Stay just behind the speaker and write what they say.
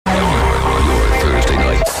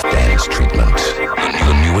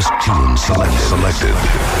Selected.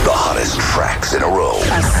 The hottest tracks in a row.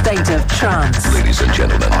 A state of trance. Ladies and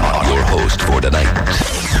gentlemen, your host for tonight,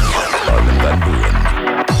 Armin van Buuren.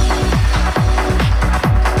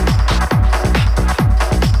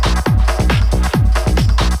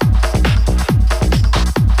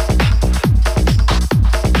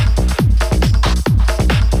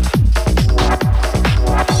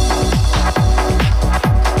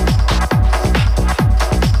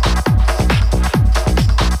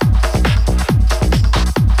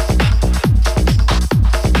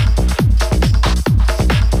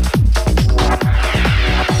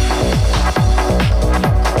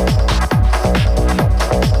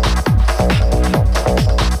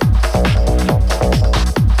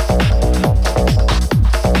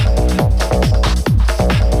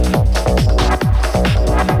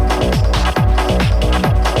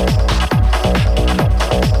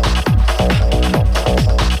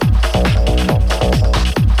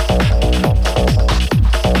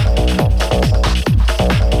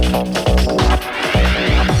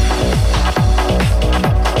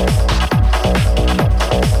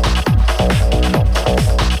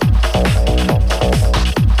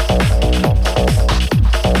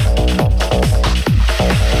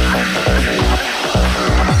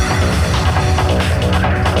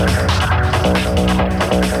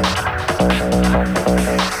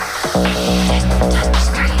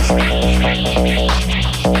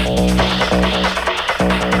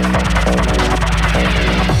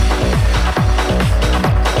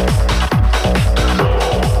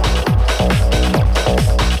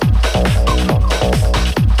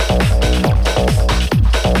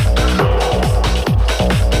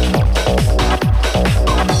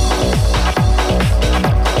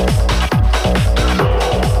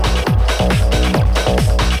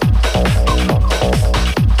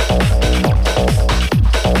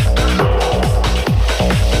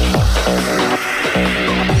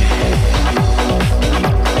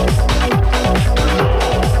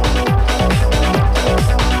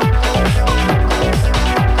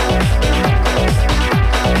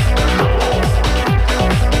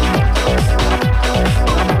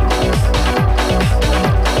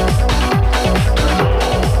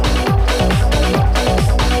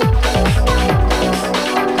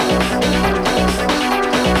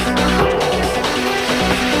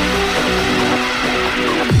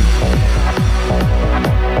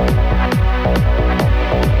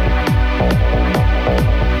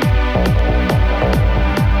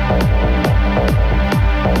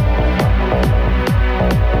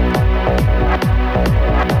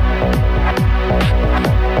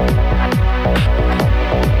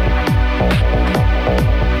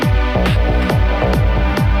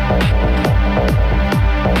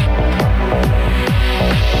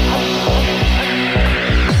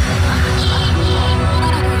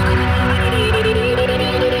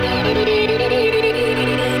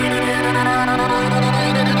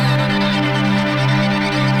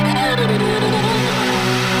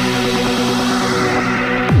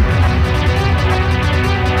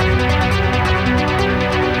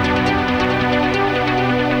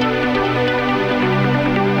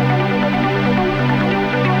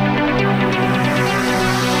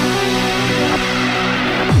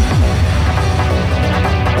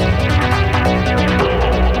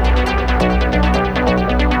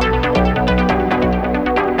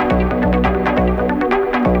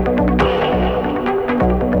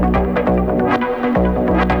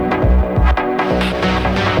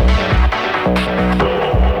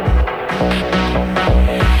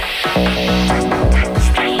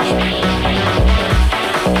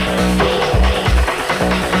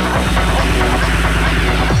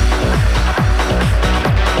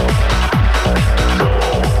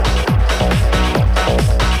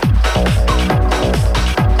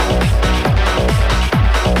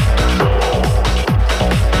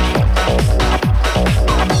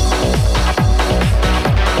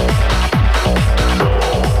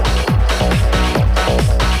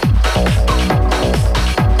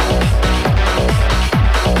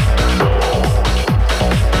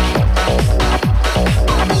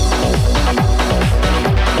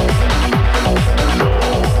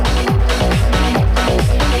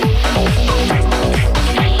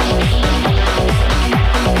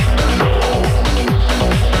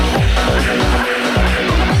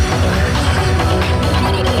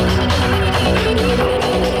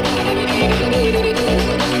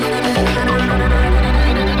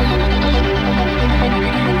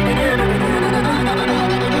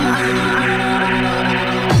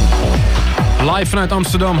 Live vanuit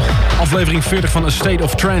Amsterdam. Aflevering 40 van A State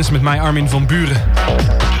of Trance met mij Armin van Buuren.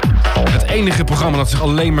 Het enige programma dat zich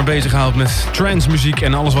alleen maar bezighoudt met trance muziek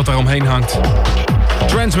en alles wat daaromheen hangt.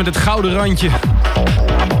 Trance met het gouden randje.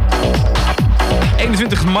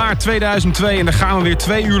 21 maart 2002 en daar gaan we weer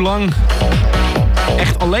 2 uur lang.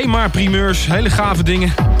 Echt alleen maar primeurs, hele gave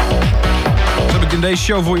dingen. Dus heb ik in deze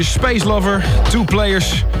show voor je Space Lover, Two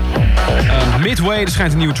Players. Midway, er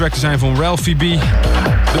schijnt een nieuwe track te zijn van Ralphie B.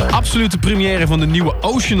 De absolute première van de nieuwe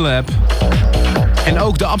Ocean Lab. En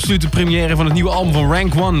ook de absolute première van het nieuwe album van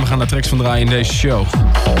Rank One. We gaan daar tracks van draaien in deze show.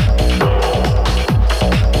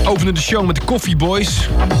 Openen de show met de Coffee Boys.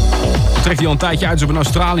 De track die al een tijdje uit is op een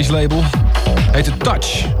Australisch label. Heet het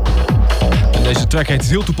Touch. En deze track heet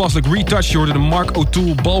heel toepasselijk Retouch. Je hoorde de Mark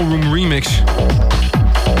O'Toole Ballroom Remix.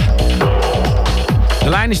 De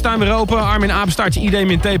lijn is weer open.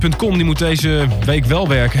 Armin_id-t.com. Die moet deze week wel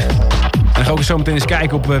werken. En dan ga ik ook zo meteen eens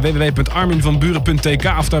kijken op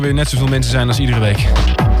www.arminvanburen.tk of daar weer net zoveel mensen zijn als iedere week.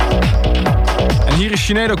 En hier is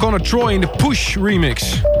Sinead O'Connor Troy in de Push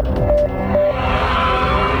Remix.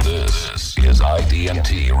 This is IDNT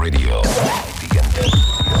Radio.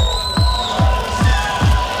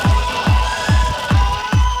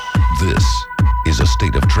 This is A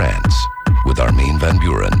State of Trance with Armin van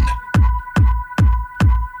Buuren.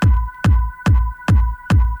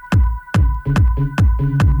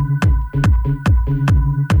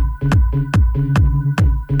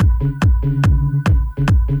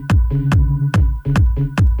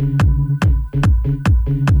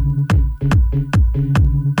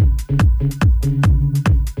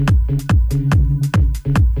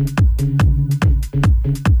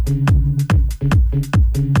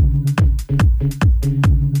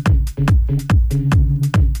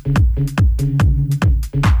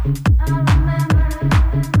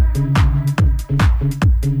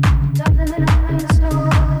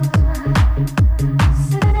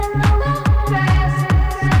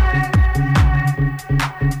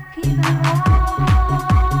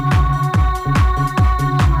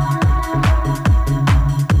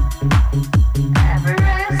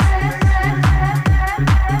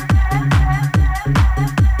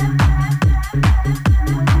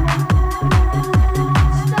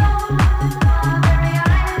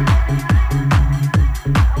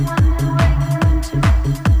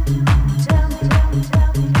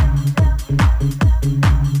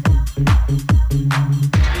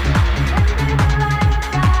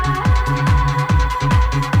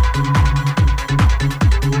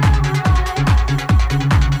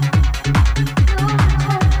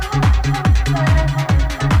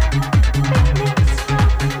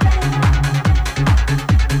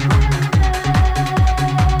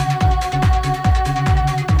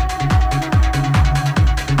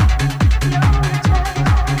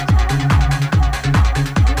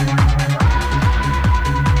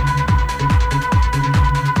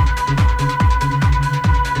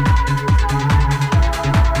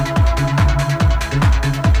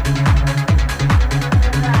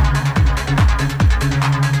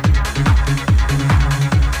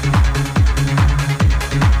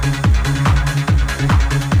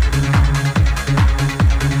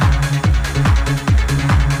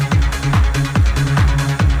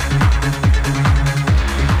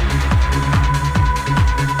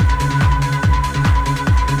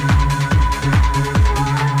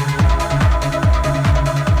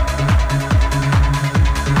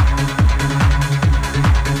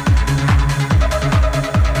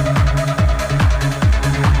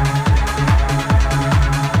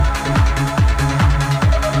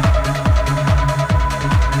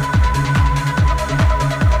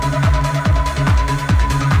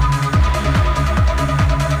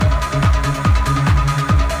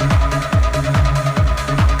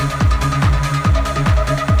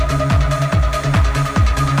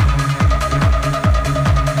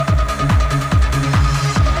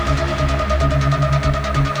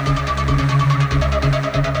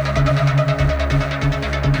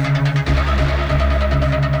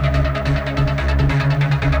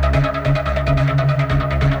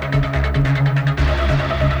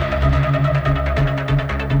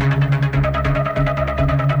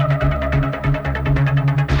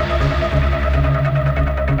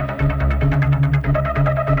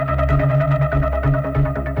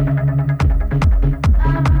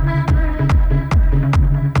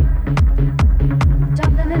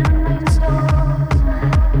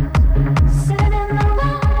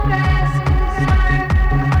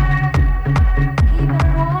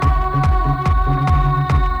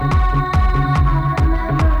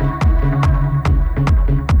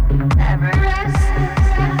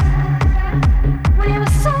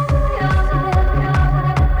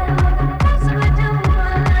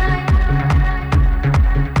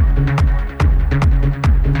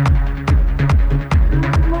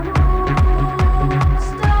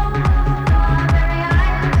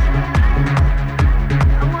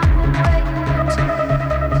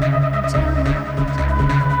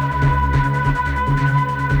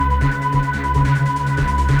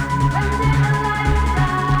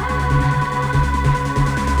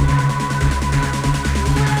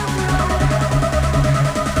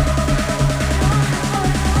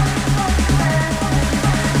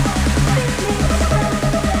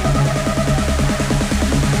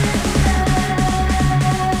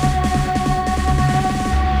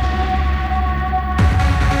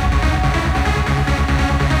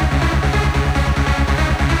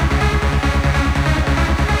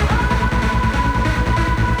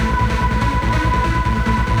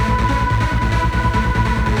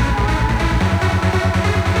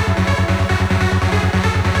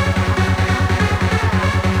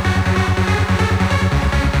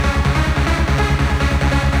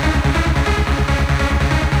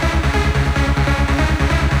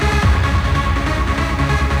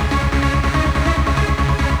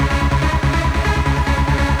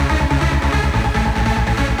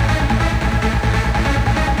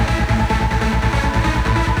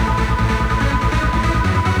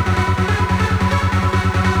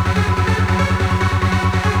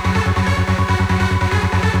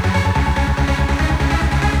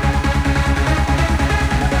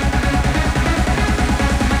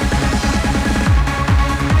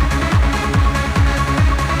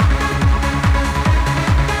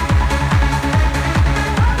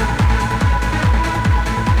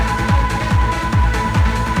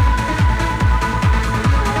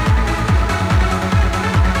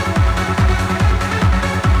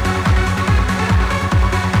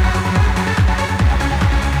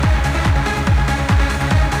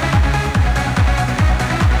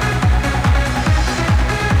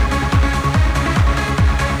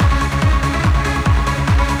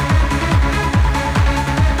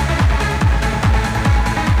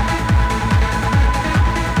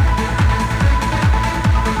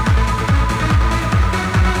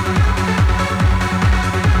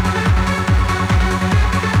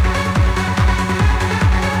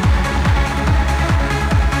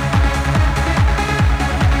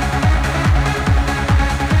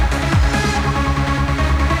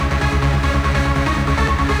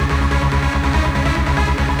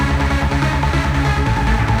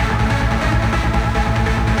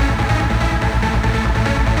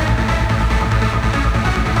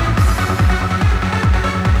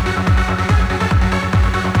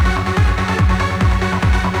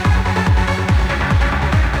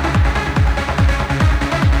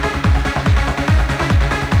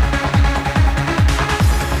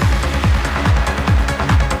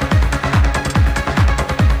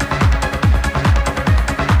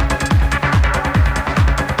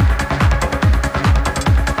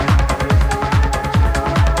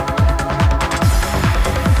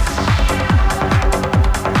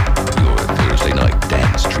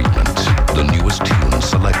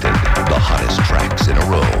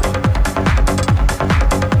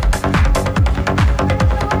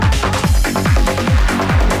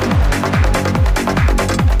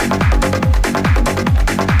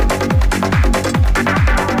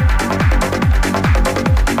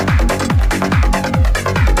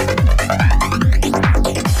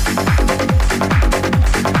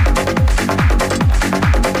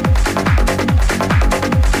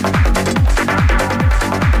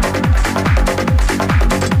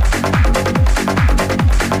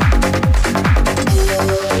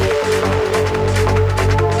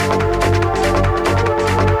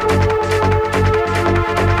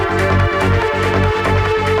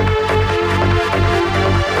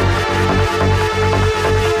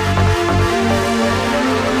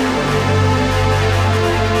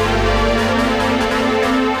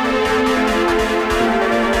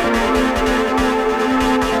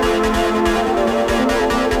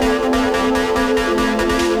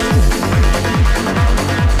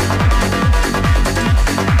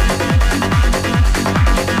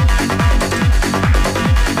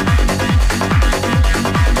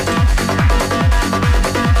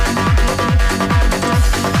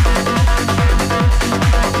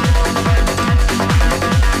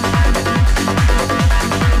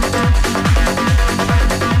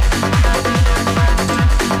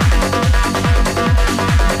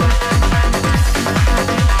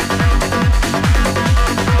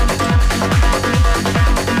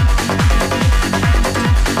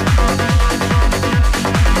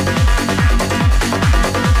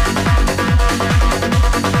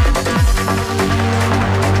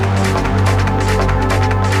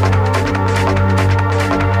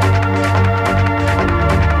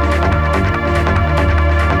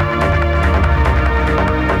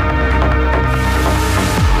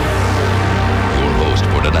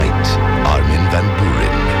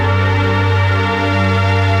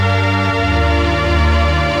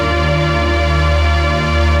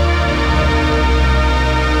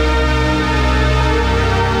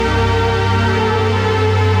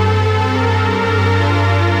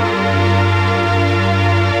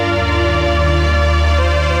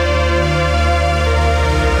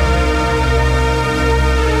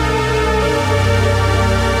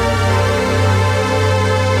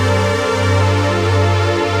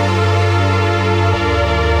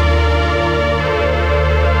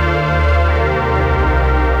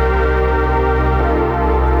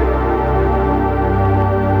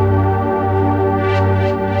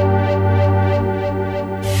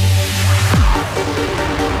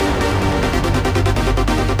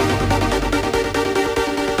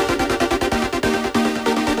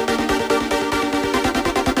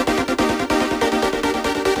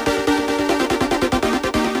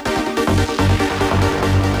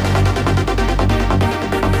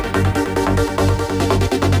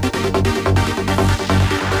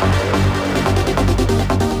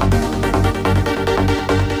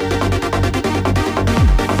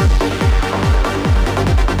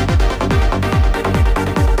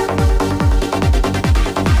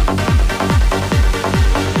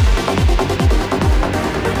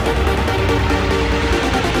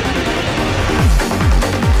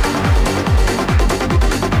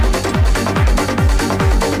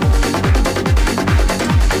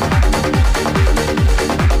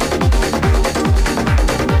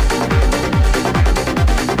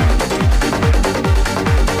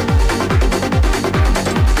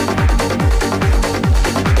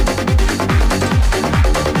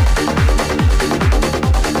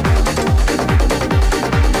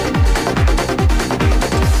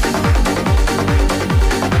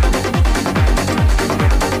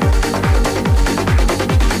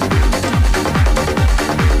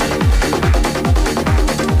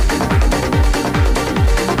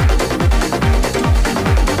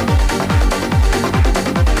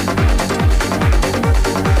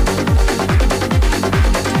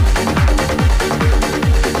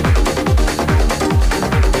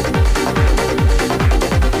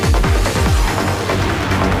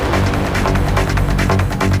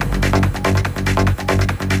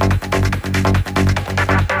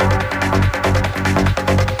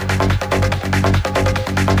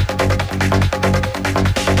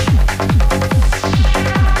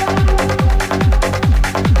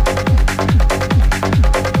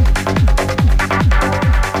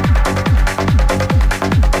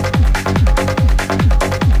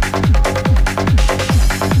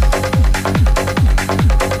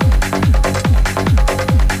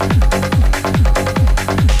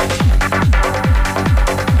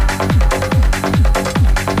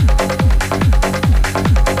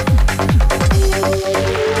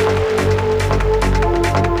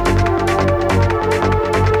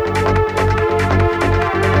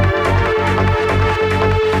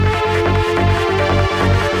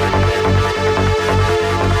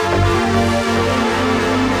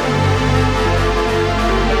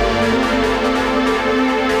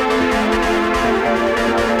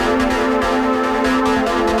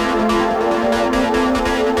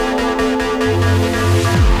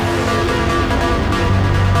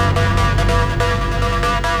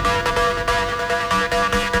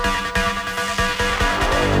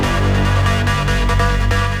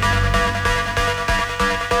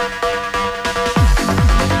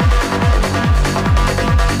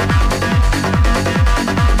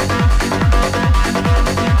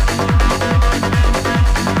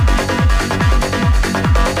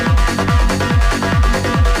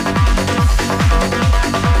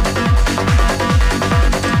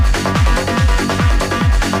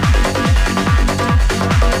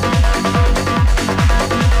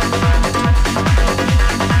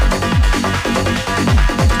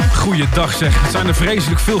 Goeiedag zeg. Het zijn er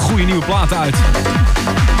vreselijk veel goede nieuwe platen uit.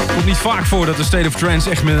 Het komt niet vaak voor dat de State of Trance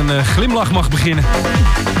echt met een glimlach mag beginnen.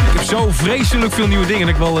 Ik heb zo vreselijk veel nieuwe dingen dat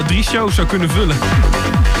ik wel 3 shows zou kunnen vullen.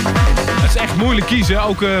 Het is echt moeilijk kiezen,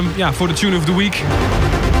 ook voor de Tune of the Week.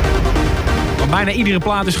 Want bijna iedere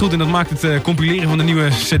plaat is goed en dat maakt het compileren van de nieuwe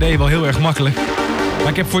CD wel heel erg makkelijk. Maar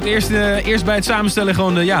ik heb voor het eerst bij het samenstellen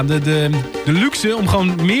gewoon de luxe om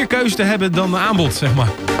gewoon meer keuze te hebben dan aanbod, zeg maar.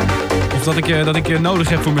 Of dat ik nodig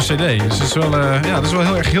heb voor mijn CD. Dus dat is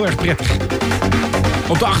wel heel erg prettig.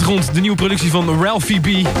 Op de achtergrond de nieuwe productie van Ralphie B.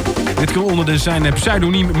 Dit komt onder zijn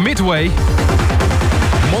pseudoniem Midway.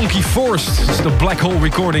 Monkey Forest, dat zit op Black Hole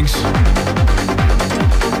Recordings.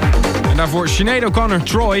 En daarvoor Sinead O'Connor,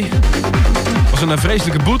 Troy. Was een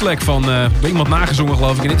vreselijke bootleg van door iemand nagezongen,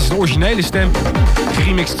 geloof ik. En dit is de originele stem.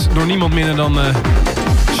 Geremixed door niemand minder dan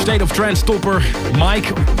State of Trance topper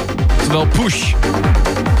Mike. Terwijl Push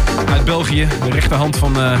uit België, de rechterhand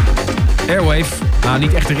van Airwave. Nou,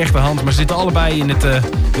 niet echt de rechterhand, maar ze zitten allebei in de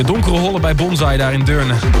donkere holle bij Bonsai daar in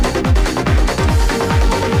Deurne.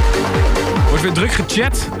 Wordt weer druk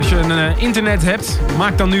gechat. Als je een internet hebt,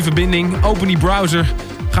 maak dan nu verbinding. Open die browser.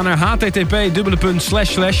 Ga naar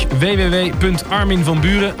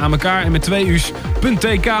http://www.arminvanburen aan elkaar en met 2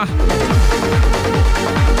 u's.tk.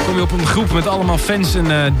 Kom je op een groep met allemaal fans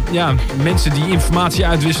en mensen die informatie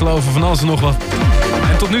uitwisselen over van alles en nog wat.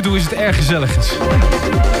 En tot nu toe is het erg gezellig.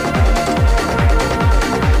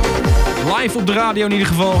 Live op de radio in ieder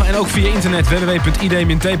geval. En ook via internet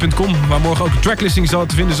www.id-t.com. Waar morgen ook de tracklisting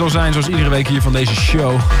te vinden zal zijn. Zoals iedere week hier van deze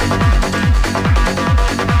show.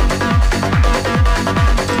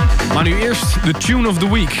 Maar nu eerst de Tune of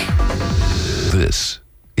the Week. This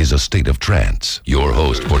is a State of Trance. Your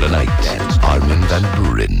host for tonight, Armin van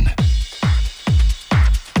Buuren.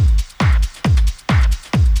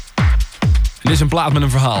 Dit is een plaat met een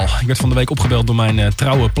verhaal. Ik werd van de week opgebeld door mijn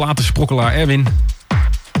trouwe platensprokkelaar Erwin.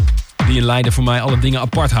 Die in Leiden voor mij alle dingen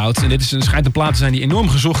apart houdt. En dit schijnt een plaat te zijn die enorm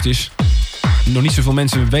gezocht is. Nog niet zoveel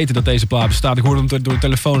mensen weten dat deze plaat bestaat. Ik hoorde hem door de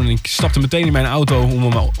telefoon en ik stapte meteen in mijn auto om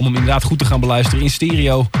hem inderdaad goed te gaan beluisteren in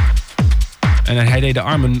stereo. En hij deed de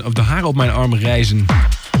haren op mijn arm reizen.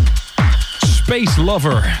 Space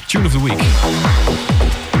Lover, Tune of the Week.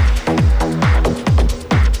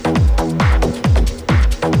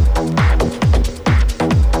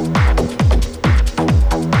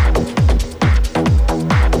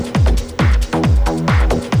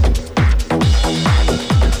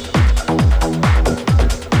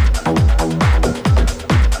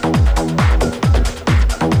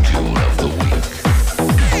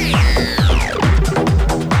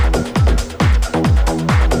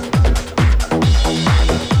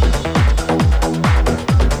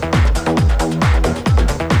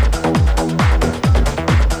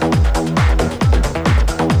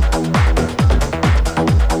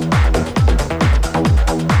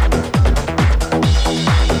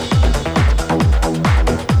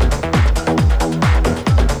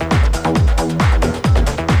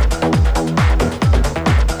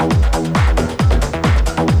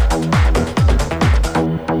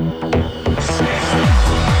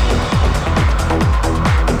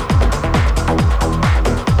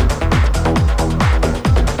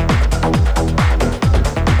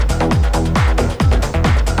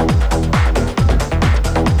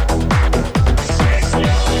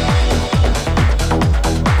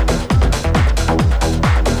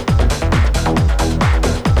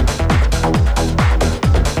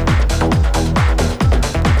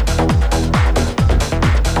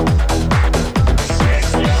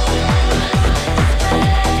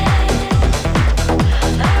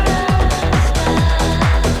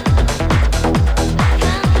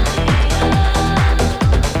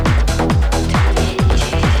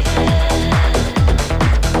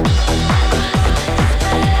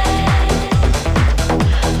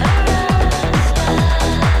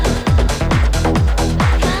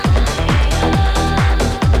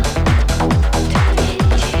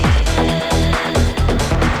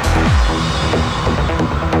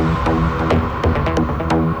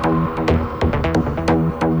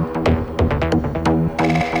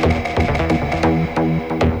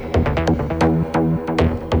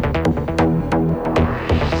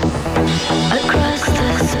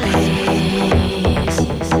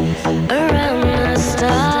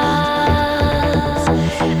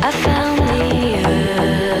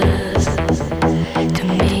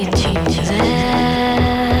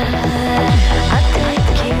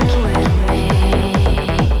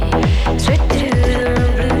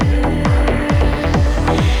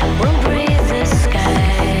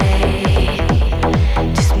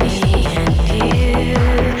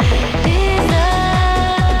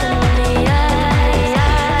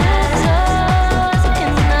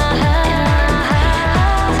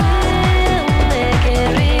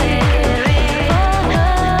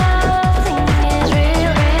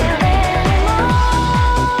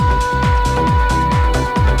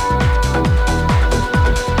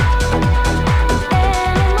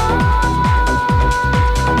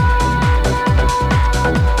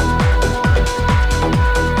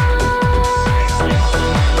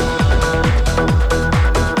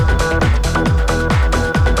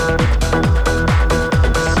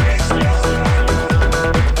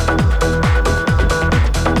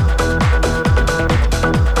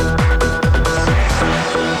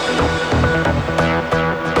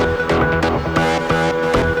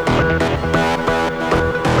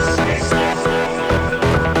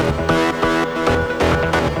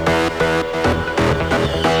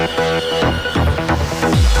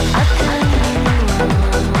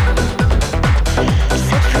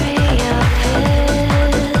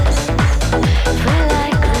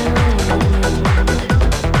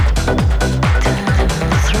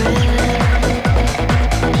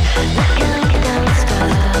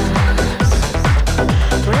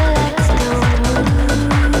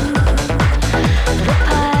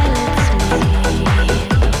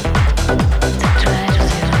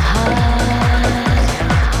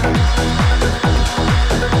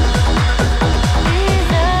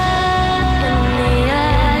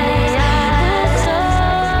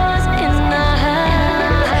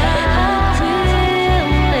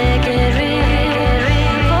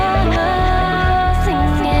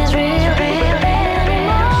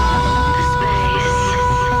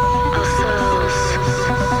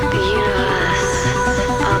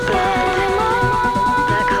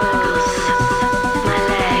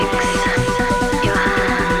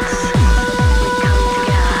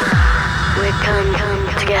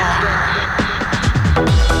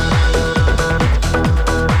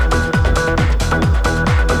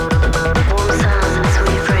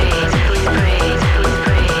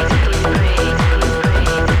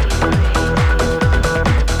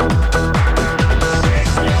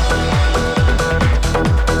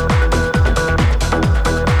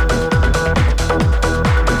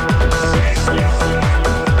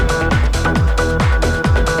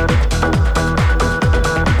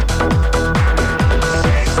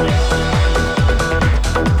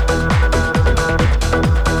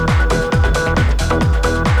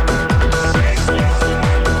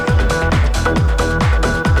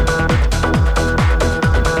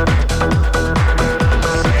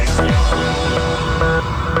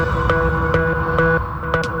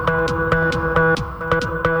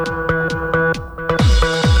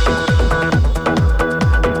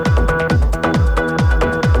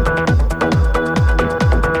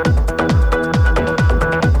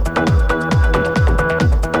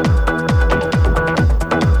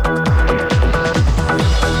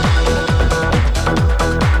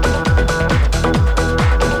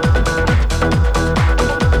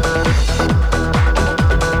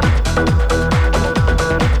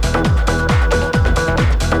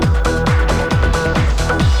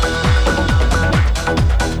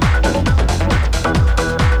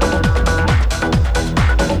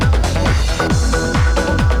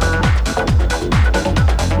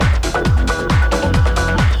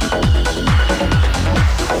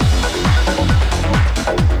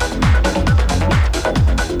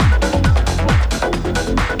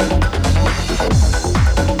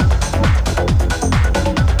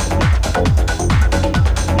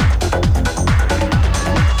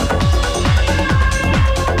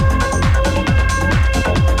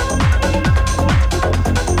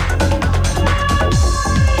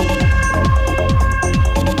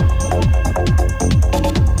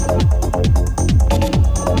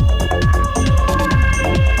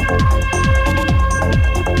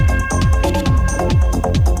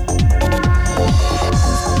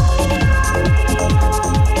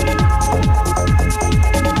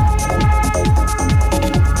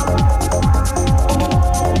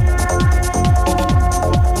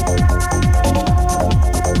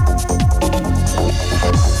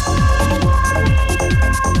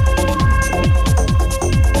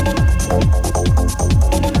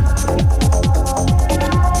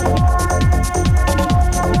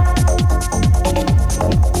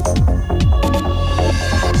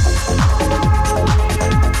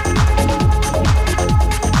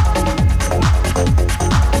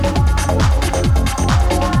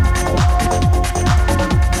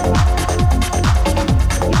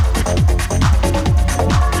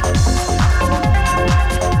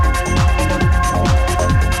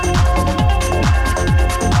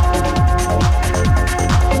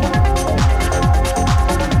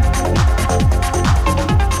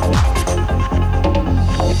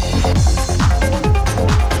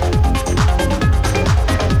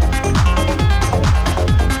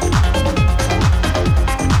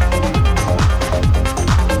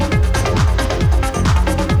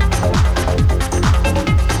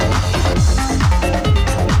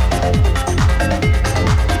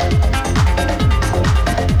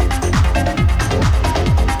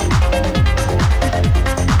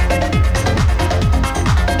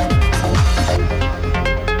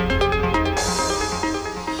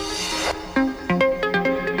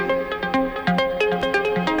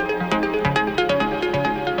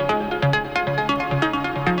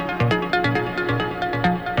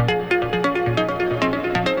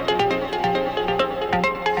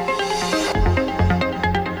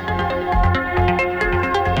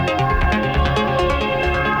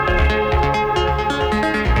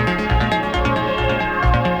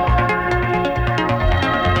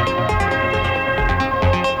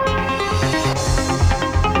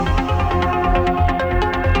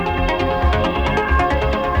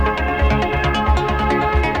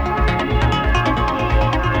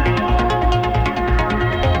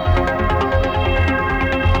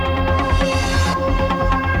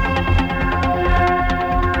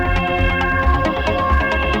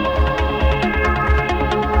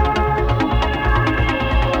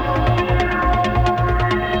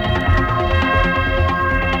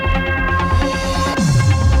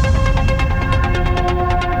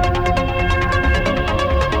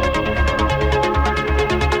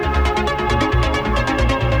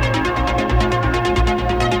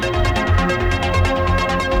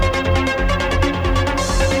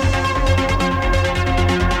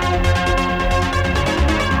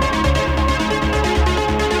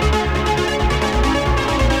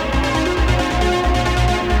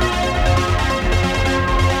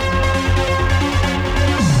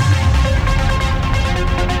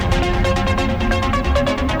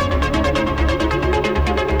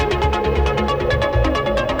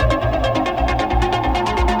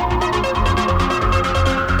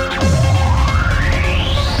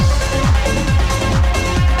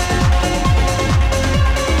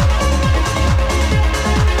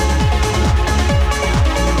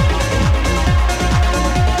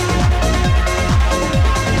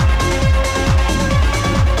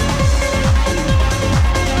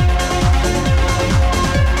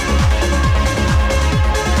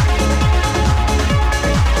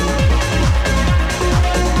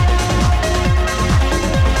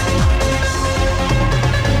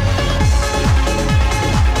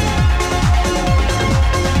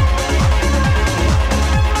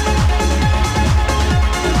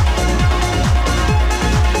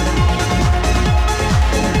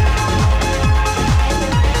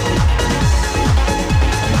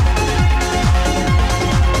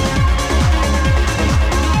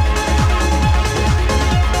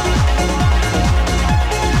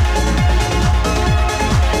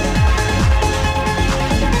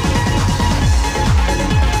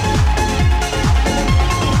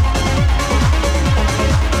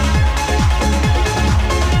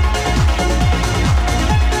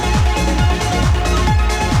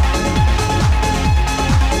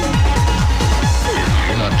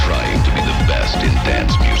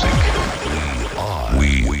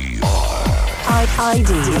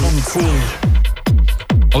 ID&T.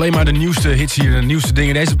 Alleen maar de nieuwste hits hier, de nieuwste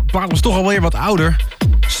dingen. Deze plaat was toch alweer wat ouder.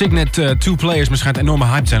 Signet 2 Players, maar schijnt enorme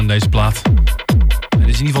hype zijn om deze plaat. En dit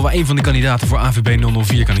is in ieder geval wel een van de kandidaten voor AVB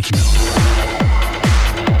 004, kan ik je melden.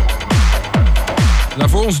 Nou,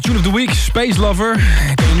 voor onze Tune of the Week, Space Lover.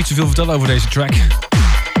 Ik kan je niet zoveel vertellen over deze track. Ik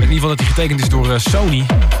weet in ieder geval dat hij getekend is door Sony.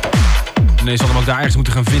 En je zal hem ook daar ergens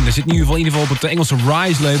moeten gaan vinden. Zit in ieder geval op het Engelse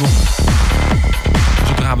Rise label.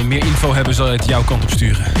 Zodra we meer info hebben, zal het jouw kant op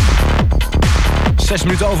sturen. 6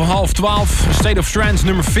 minuten over 11:30. State of Trance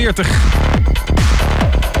nummer 40.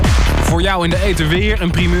 Voor jou in de ether weer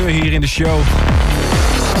een primeur hier in de show.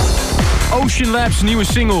 Ocean Labs nieuwe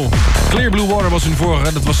single. Clear Blue Water was hun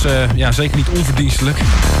vorige. Dat was zeker niet onverdienstelijk.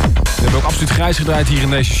 We hebben ook absoluut grijs gedraaid hier in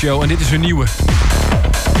deze show. En dit is hun nieuwe.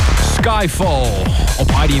 Skyfall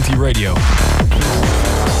op ID&T Radio.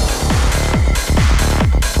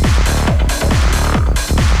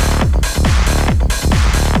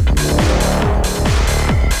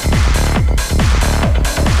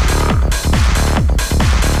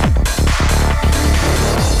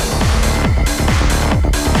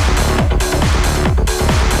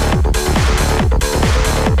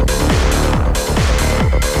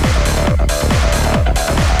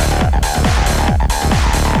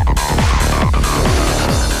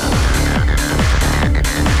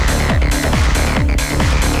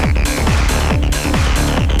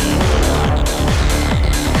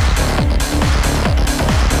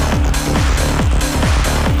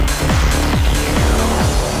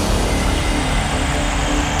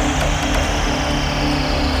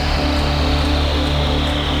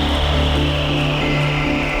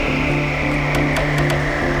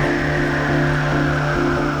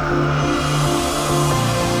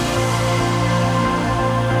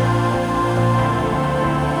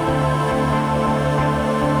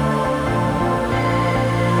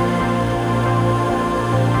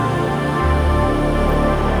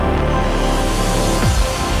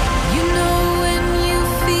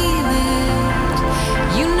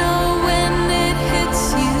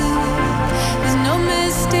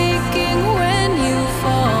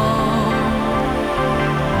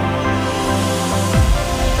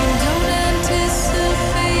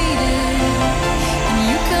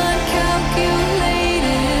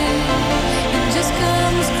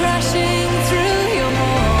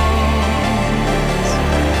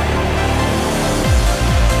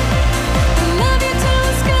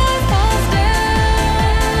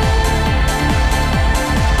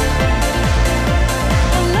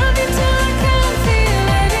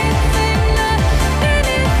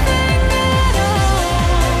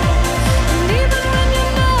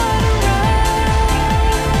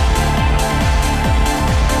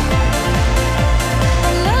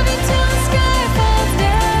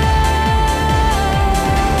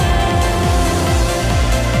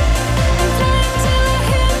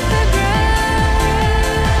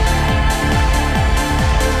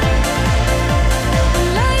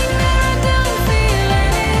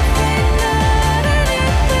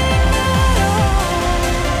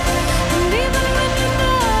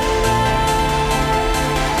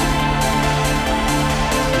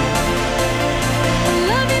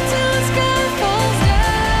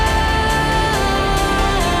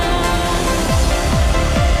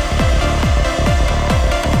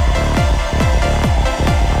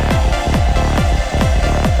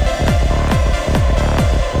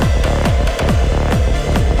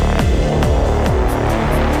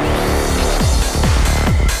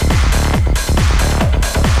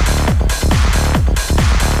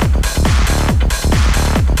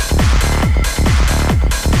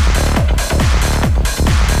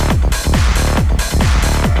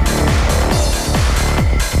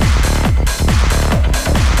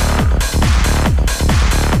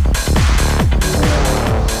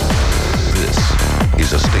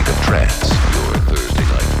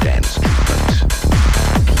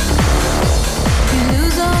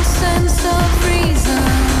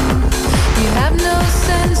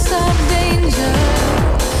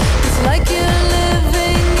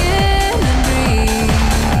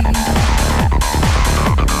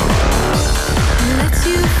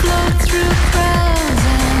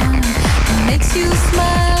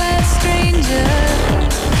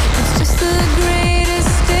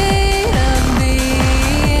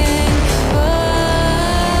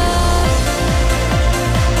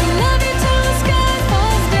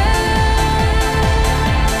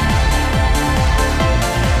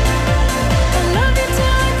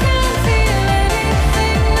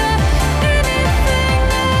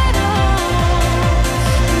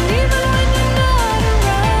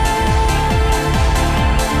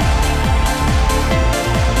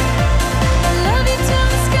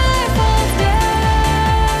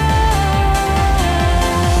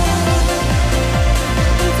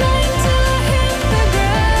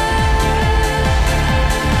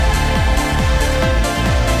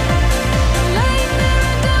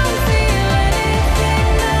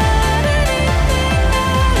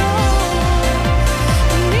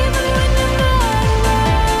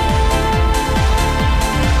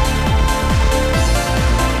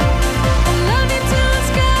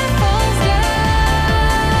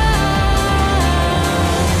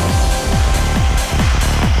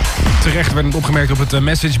 terecht werd het opgemerkt op het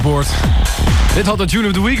messageboard. Dit had de Tune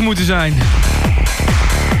of the Week moeten zijn.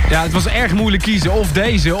 Ja, het was erg moeilijk kiezen. Of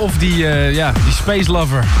deze, of die Space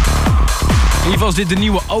Lover. In ieder geval is dit de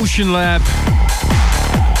nieuwe Ocean Lab.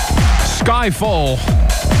 Skyfall.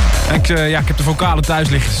 En ik heb de vocalen thuis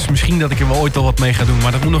liggen, dus misschien dat ik er wel ooit al wat mee ga doen.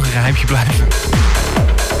 Maar dat moet nog een geheimje blijven.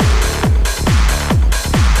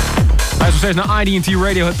 Hij is nog steeds naar IDT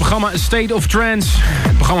Radio, het programma State of Trance.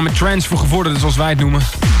 Het programma met trance voor gevorderden, zoals wij het noemen.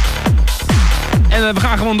 En we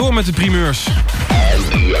gaan gewoon door met de primeurs.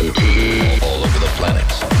 All over the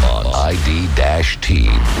planet on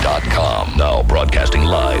id-t.com. Now broadcasting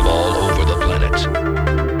live all over the planet.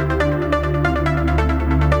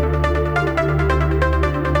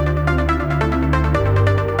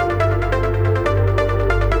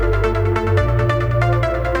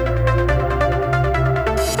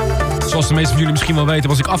 Zoals de meeste van jullie misschien wel weten,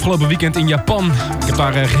 was ik afgelopen weekend in Japan. Ik heb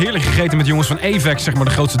daar heerlijk gegeten met de jongens van Avex, zeg maar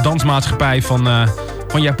de grootste dansmaatschappij van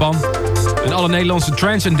Japan. En alle Nederlandse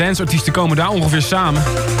trance- en danceartiesten komen daar ongeveer samen.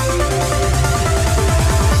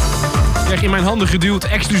 Ik kreeg in mijn handen geduwd,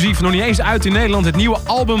 exclusief, nog niet eens uit in Nederland, het nieuwe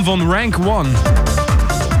album van Rank One.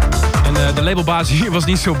 En de labelbaas hier was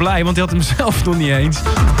niet zo blij, want hij had hem zelf nog niet eens.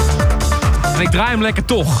 En ik draai hem lekker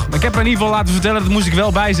toch. Maar ik heb me in ieder geval laten vertellen, dat moest ik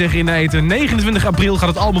wel bijzeggen in de eten. 29 april gaat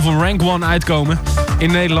het album van Rank One uitkomen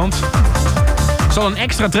in Nederland. Er zal een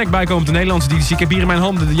extra track bij komen op de Nederlandse editie. Ik heb hier in mijn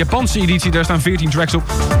handen de Japanse editie, daar staan 14 tracks op.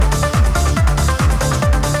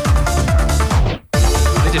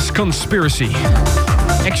 Dit is Conspiracy.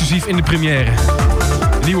 Exclusief in de première.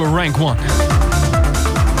 De nieuwe Rank One.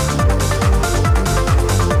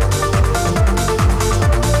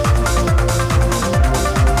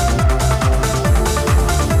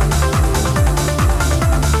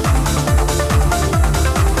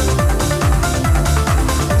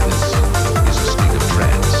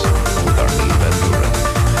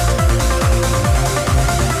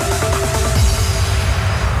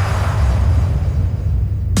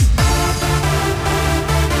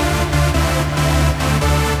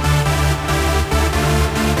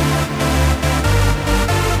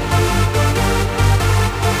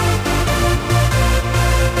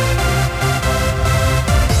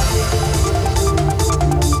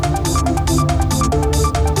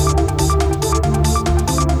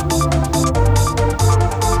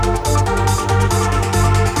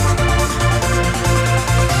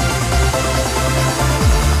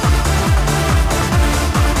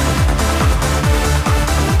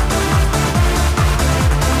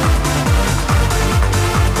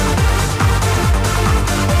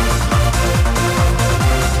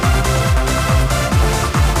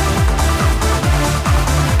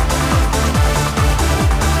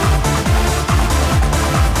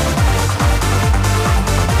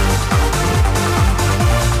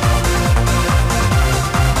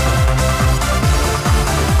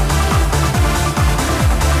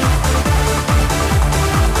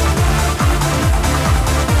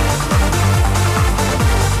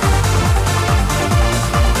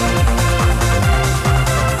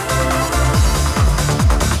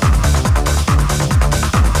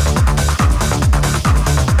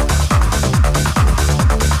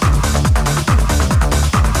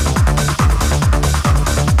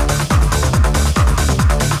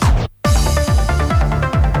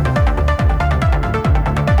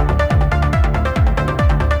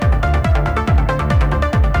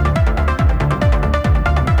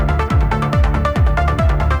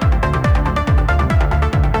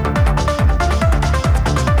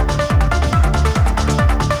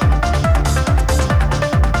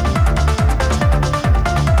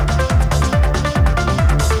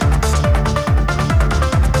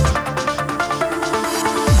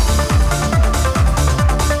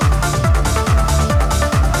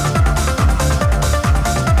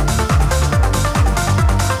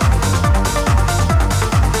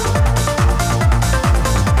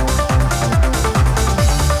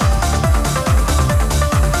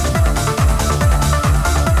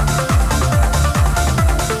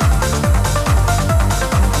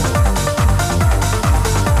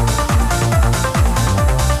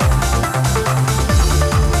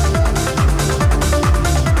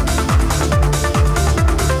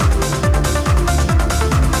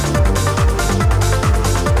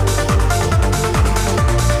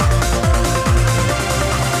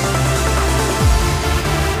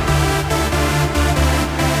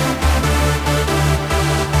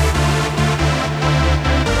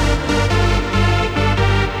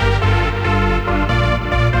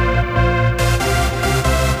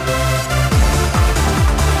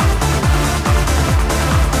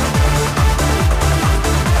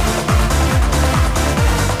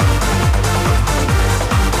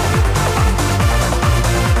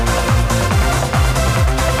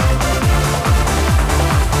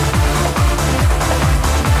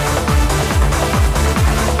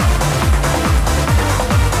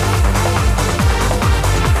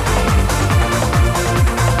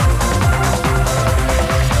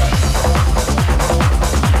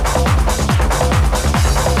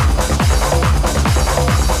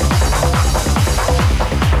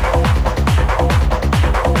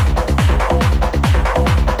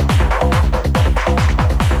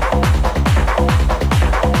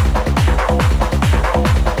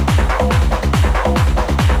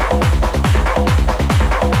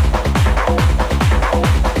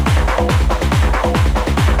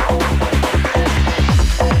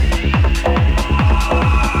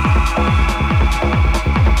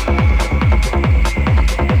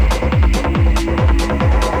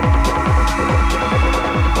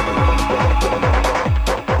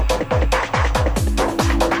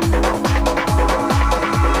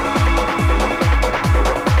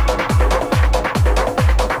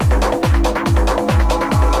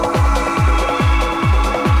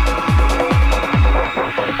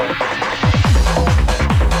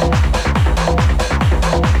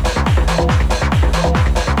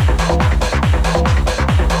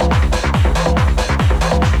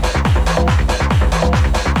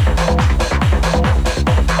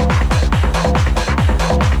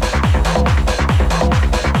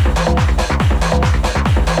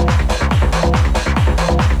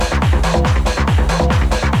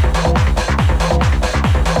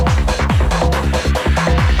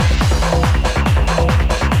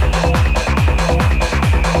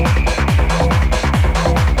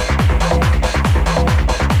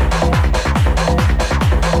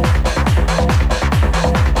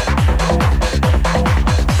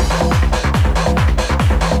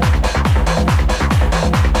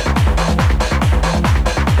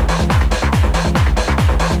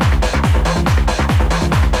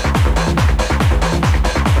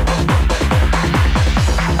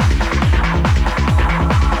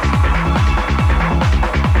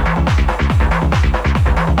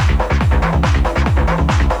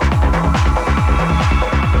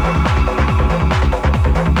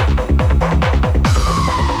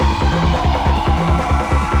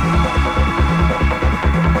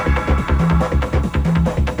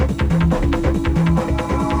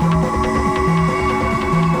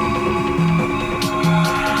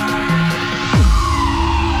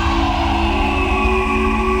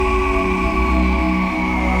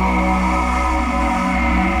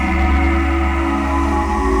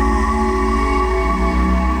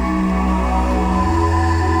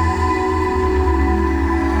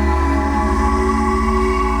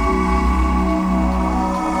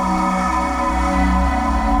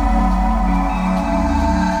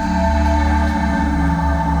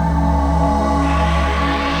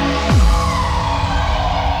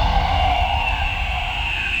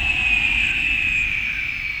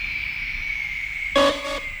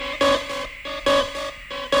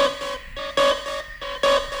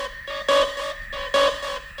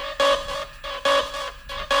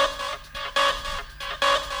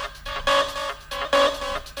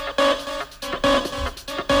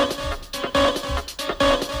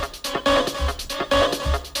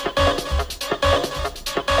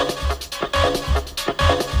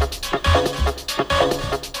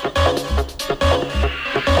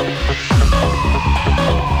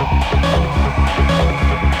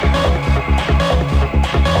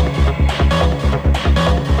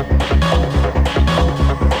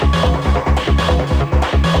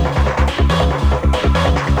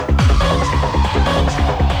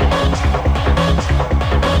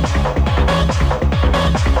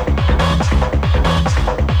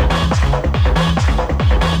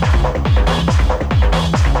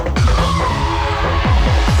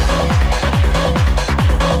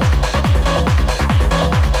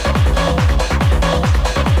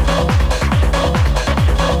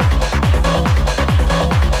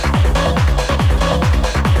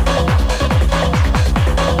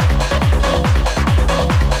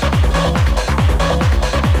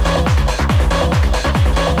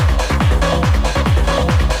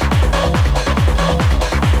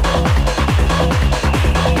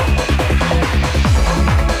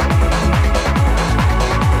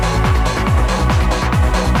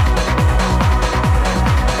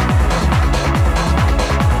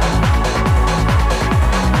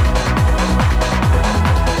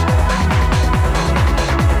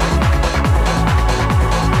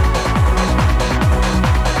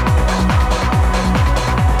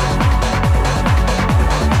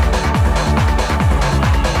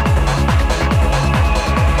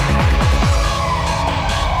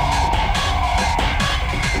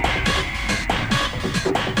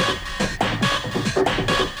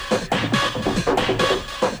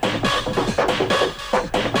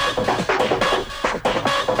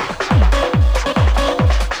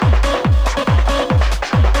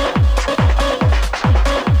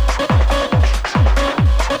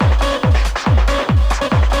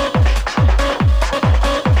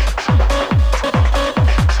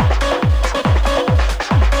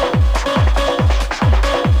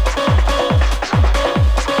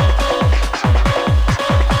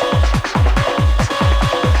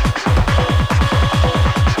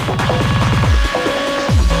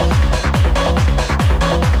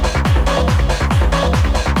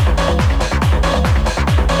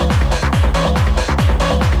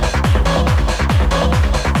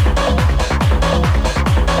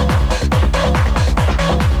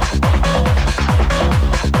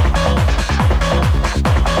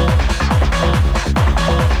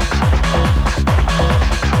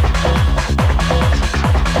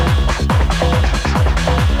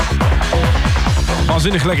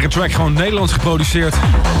 Waanzinnig lekkere track, gewoon Nederlands geproduceerd.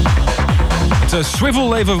 Het Swivel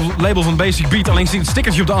label van Basic Beat, alleen zit het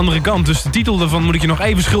stickertje op de andere kant. Dus de titel daarvan moet ik je nog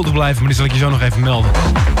even schuldig blijven, maar die zal ik je zo nog even melden.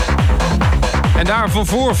 En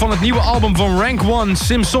daarvoor van het nieuwe album van Rank One,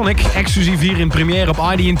 Simsonic, exclusief hier in première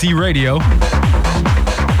op IDT Radio.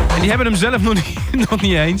 En die hebben hem zelf nog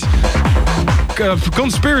niet eens.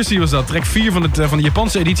 Conspiracy was dat, track 4 van de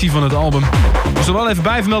Japanse editie van het album. Ik zal wel even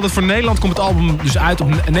bijvermelden dat voor Nederland komt het album dus uit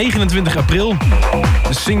op 29 april.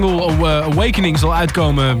 De single Awakening zal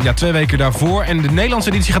uitkomen 2 weken daarvoor. En de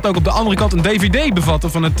Nederlandse editie gaat ook op de andere kant een DVD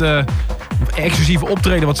bevatten van het exclusieve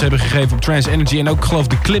optreden wat ze hebben gegeven op Trance Energy. En ook geloof ik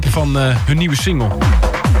de clip van hun nieuwe single.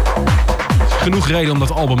 Genoeg reden om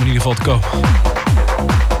dat album in ieder geval te kopen.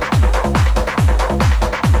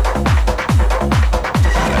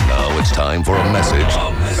 It's time for a message. A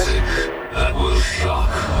message that will shock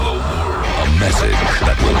the world. A message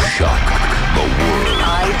that will shock the world.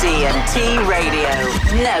 ID&T Radio.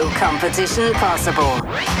 No competition possible.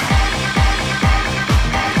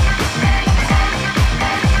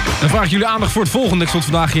 Dan vraag ik jullie aandacht voor het volgende. Ik stond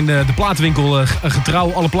vandaag in de platenwinkel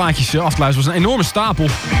getrouw alle plaatjes af te luisteren. Het was een enorme stapel.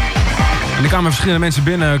 En er kwamen verschillende mensen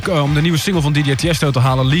binnen om de nieuwe single van DJ Tiesto te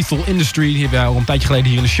halen. Lethal Industry. Die hebben we al een tijdje geleden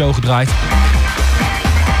hier in de show gedraaid.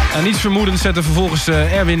 En niets vermoedend zette vervolgens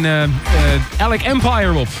Erwin Alec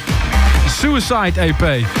Empire op. De Suicide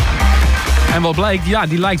EP. En wat blijkt,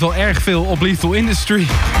 die lijkt wel erg veel op Lethal Industry.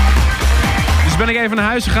 Dus ben ik even naar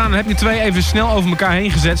huis gegaan en heb die twee even snel over elkaar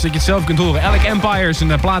heen gezet, zodat je het zelf kunt horen. Alec Empire is een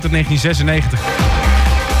plaat uit 1996.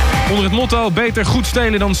 Onder het motto, beter goed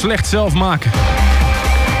stelen dan slecht zelf maken.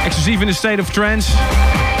 Exclusief in de State of Trance.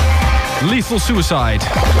 Lethal Suicide.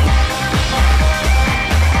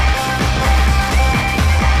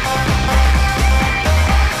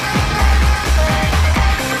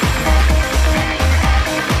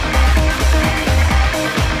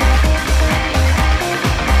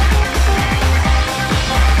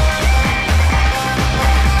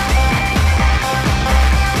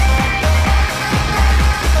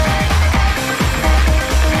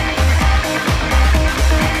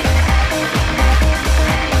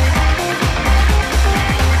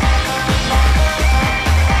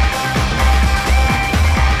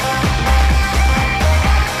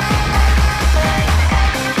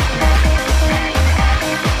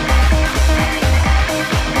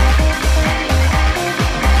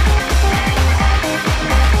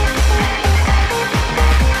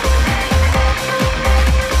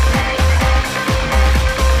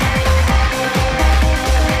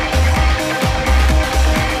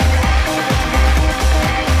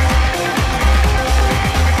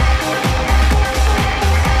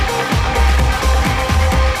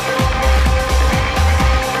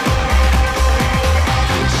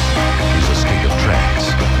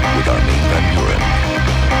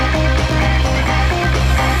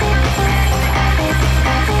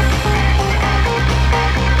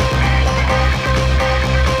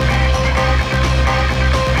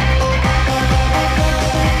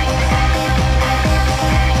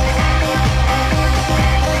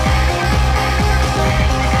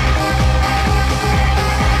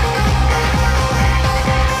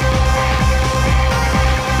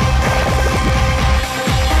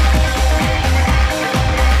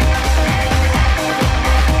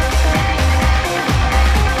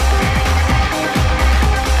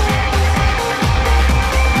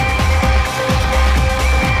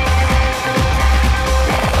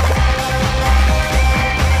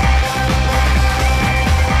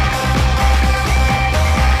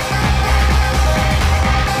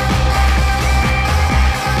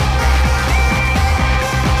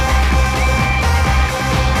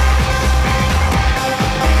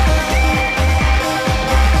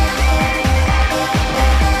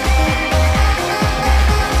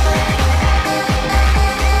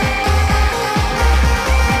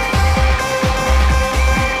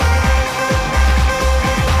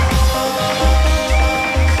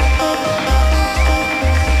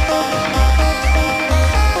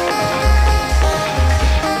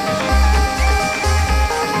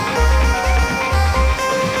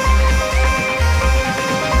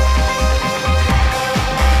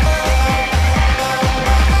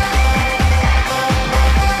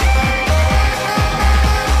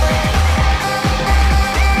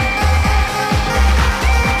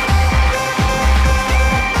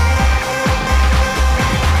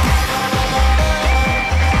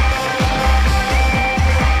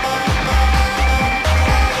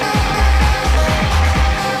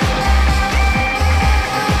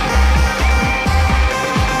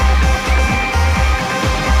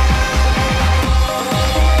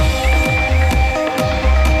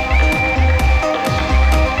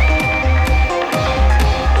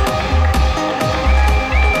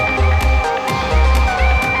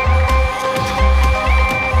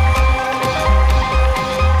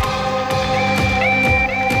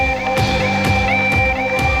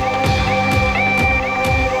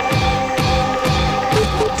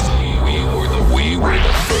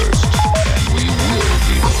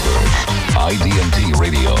 IDT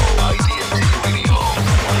Radio. IDT Radio.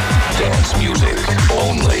 Dance music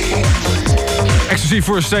only. Exclusief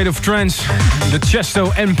voor A State of Trance. The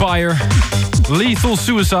Chesto Empire. Lethal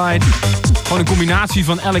Suicide. Gewoon een combinatie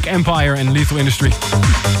van Alec Empire en Lethal Industry.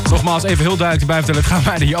 Nogmaals, even heel duidelijk erbij vertellen. Het gaat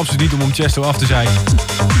mij er hier absoluut niet om Chesto af te zijn.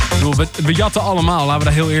 Ik bedoel, we jatten allemaal. Laten we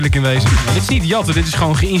daar heel eerlijk in wezen. Maar dit is niet jatten, dit is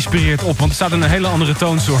gewoon geïnspireerd op. Want het staat in een hele andere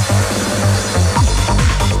toonsoort.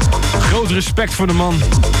 Groot respect voor de man.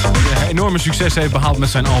 Die enorme succes heeft behaald met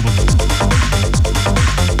zijn album.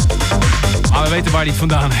 Maar we weten waar hij het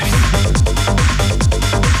vandaan heeft.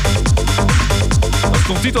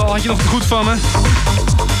 Als titel had je nog te goed van me.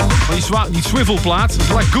 Van die Swivel-plaat.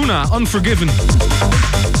 Laguna, Unforgiven.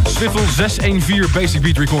 Swivel 614 Basic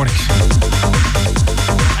Beat Recordings.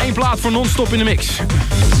 Eén plaat voor non-stop in de mix.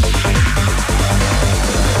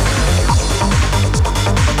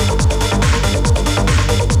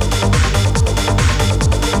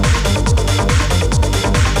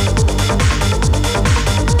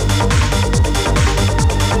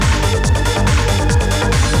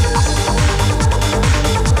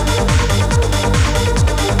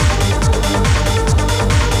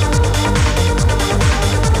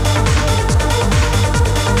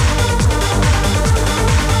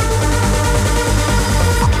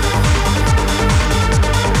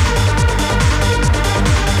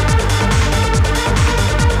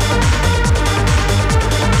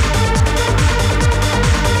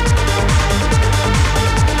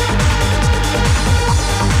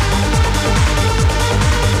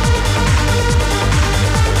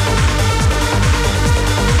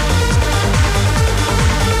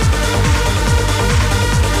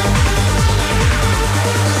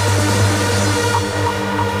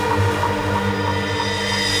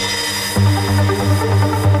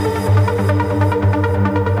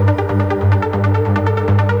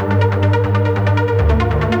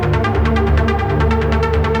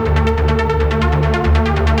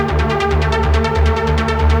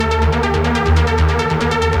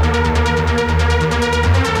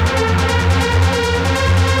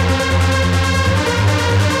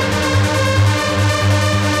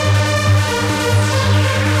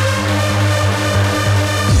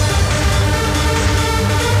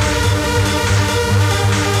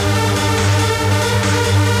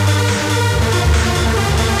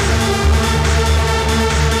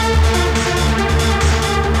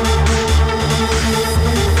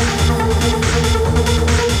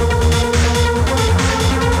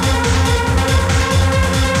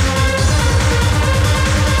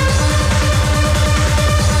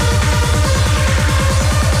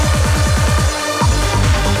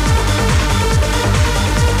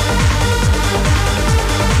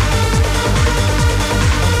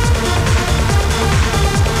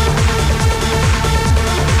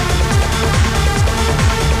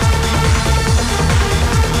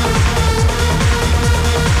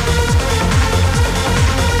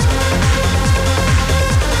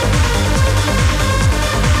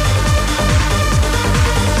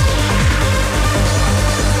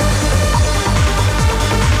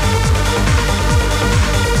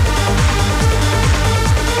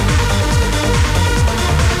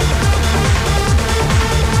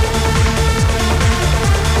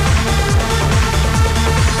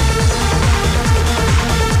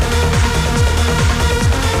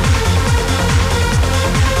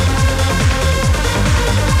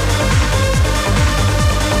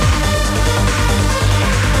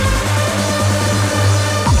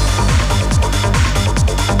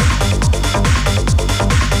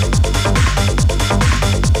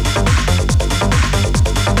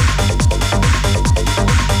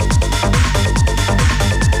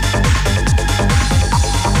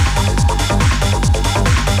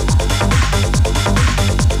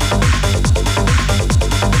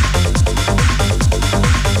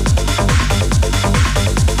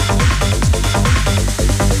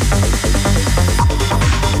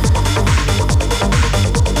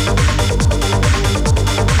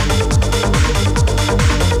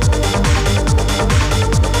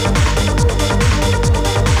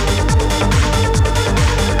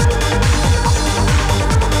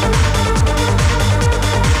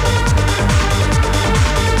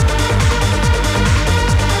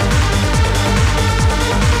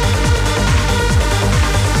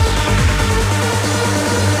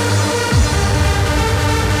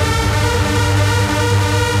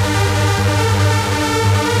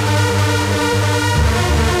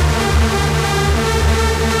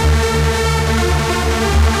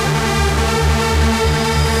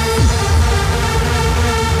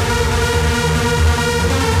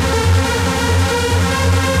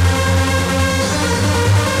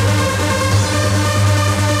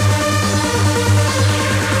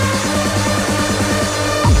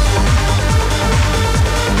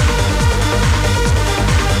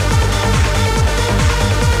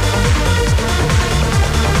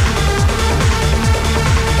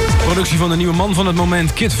 productie van de nieuwe man van het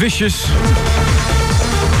moment, Kid Vicious.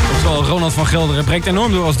 Oftewel Ronald van Gelderen. Breekt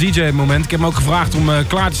enorm door als DJ op het moment. Ik heb hem ook gevraagd om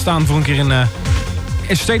klaar te staan voor een keer in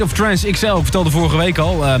State of Trance XL. Ik vertelde vorige week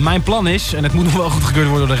al. Mijn plan is, en het moet nog wel goedgekeurd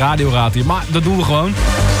worden door de radioraad hier, maar dat doen we gewoon.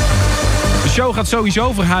 De show gaat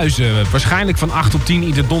sowieso verhuizen. Waarschijnlijk van 8 tot 10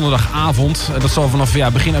 iedere donderdagavond. Dat zal vanaf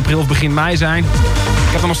begin april of begin mei zijn.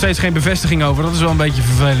 Ik heb er nog steeds geen bevestiging over. Dat is wel een beetje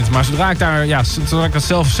vervelend. Maar zodra ik dat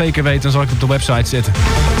zelf zeker weet, dan zal ik het op de website zetten.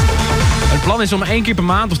 Het plan is om 1 keer per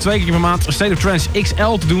maand of 2 keer per maand State of Trance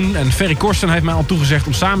XL te doen. En Ferry Korsten heeft mij al toegezegd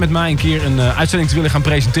om samen met mij een keer een uitzending te willen gaan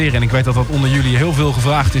presenteren. En ik weet dat dat onder jullie heel veel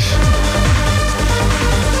gevraagd is.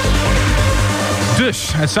 Dus,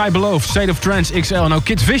 het zij beloofd, State of Trance XL. En ook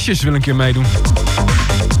Kid Vicious wil een keer meedoen.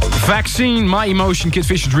 Vaccine, My Emotion, Kid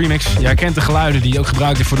Vicious remix. Jij kent de geluiden die je ook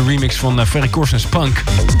gebruikt heeft voor de remix van Ferry Korsten's Punk.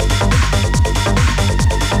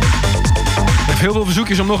 Ik heb heel veel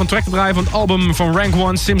verzoekjes om nog een track te draaien van het album van Rank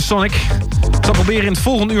One, Simsonic. Ik zal proberen in het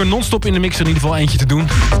volgende uur non-stop in de mixer in ieder geval eentje te doen.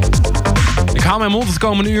 Ik hou mijn mond het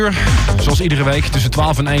komende uur, zoals iedere week, tussen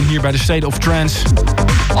 12 en 1 hier bij de State of Trance.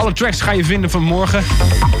 Alle tracks ga je vinden vanmorgen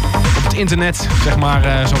op het internet, zeg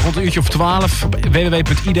maar zo rond een uurtje of 12,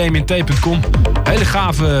 www.id-t.com. Hele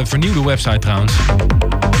gave vernieuwde website trouwens.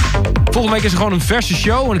 Volgende week is er gewoon een verse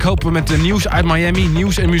show en ik hoop met nieuws uit Miami,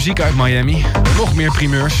 nieuws en muziek uit Miami. Nog meer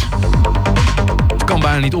primeurs. Het kan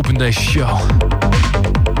bijna niet op in deze show.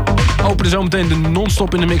 Openen zometeen de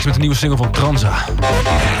non-stop in de mix met de nieuwe single van Tranza.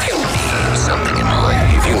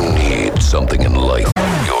 You need something in life.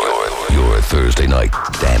 Your Thursday night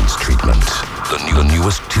dance treatment. The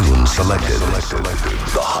newest tunes selected.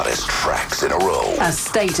 The hottest tracks in a row. A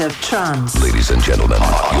state of trance. Ladies and gentlemen,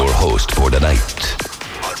 your host for tonight,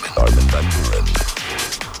 Armin van Buuren.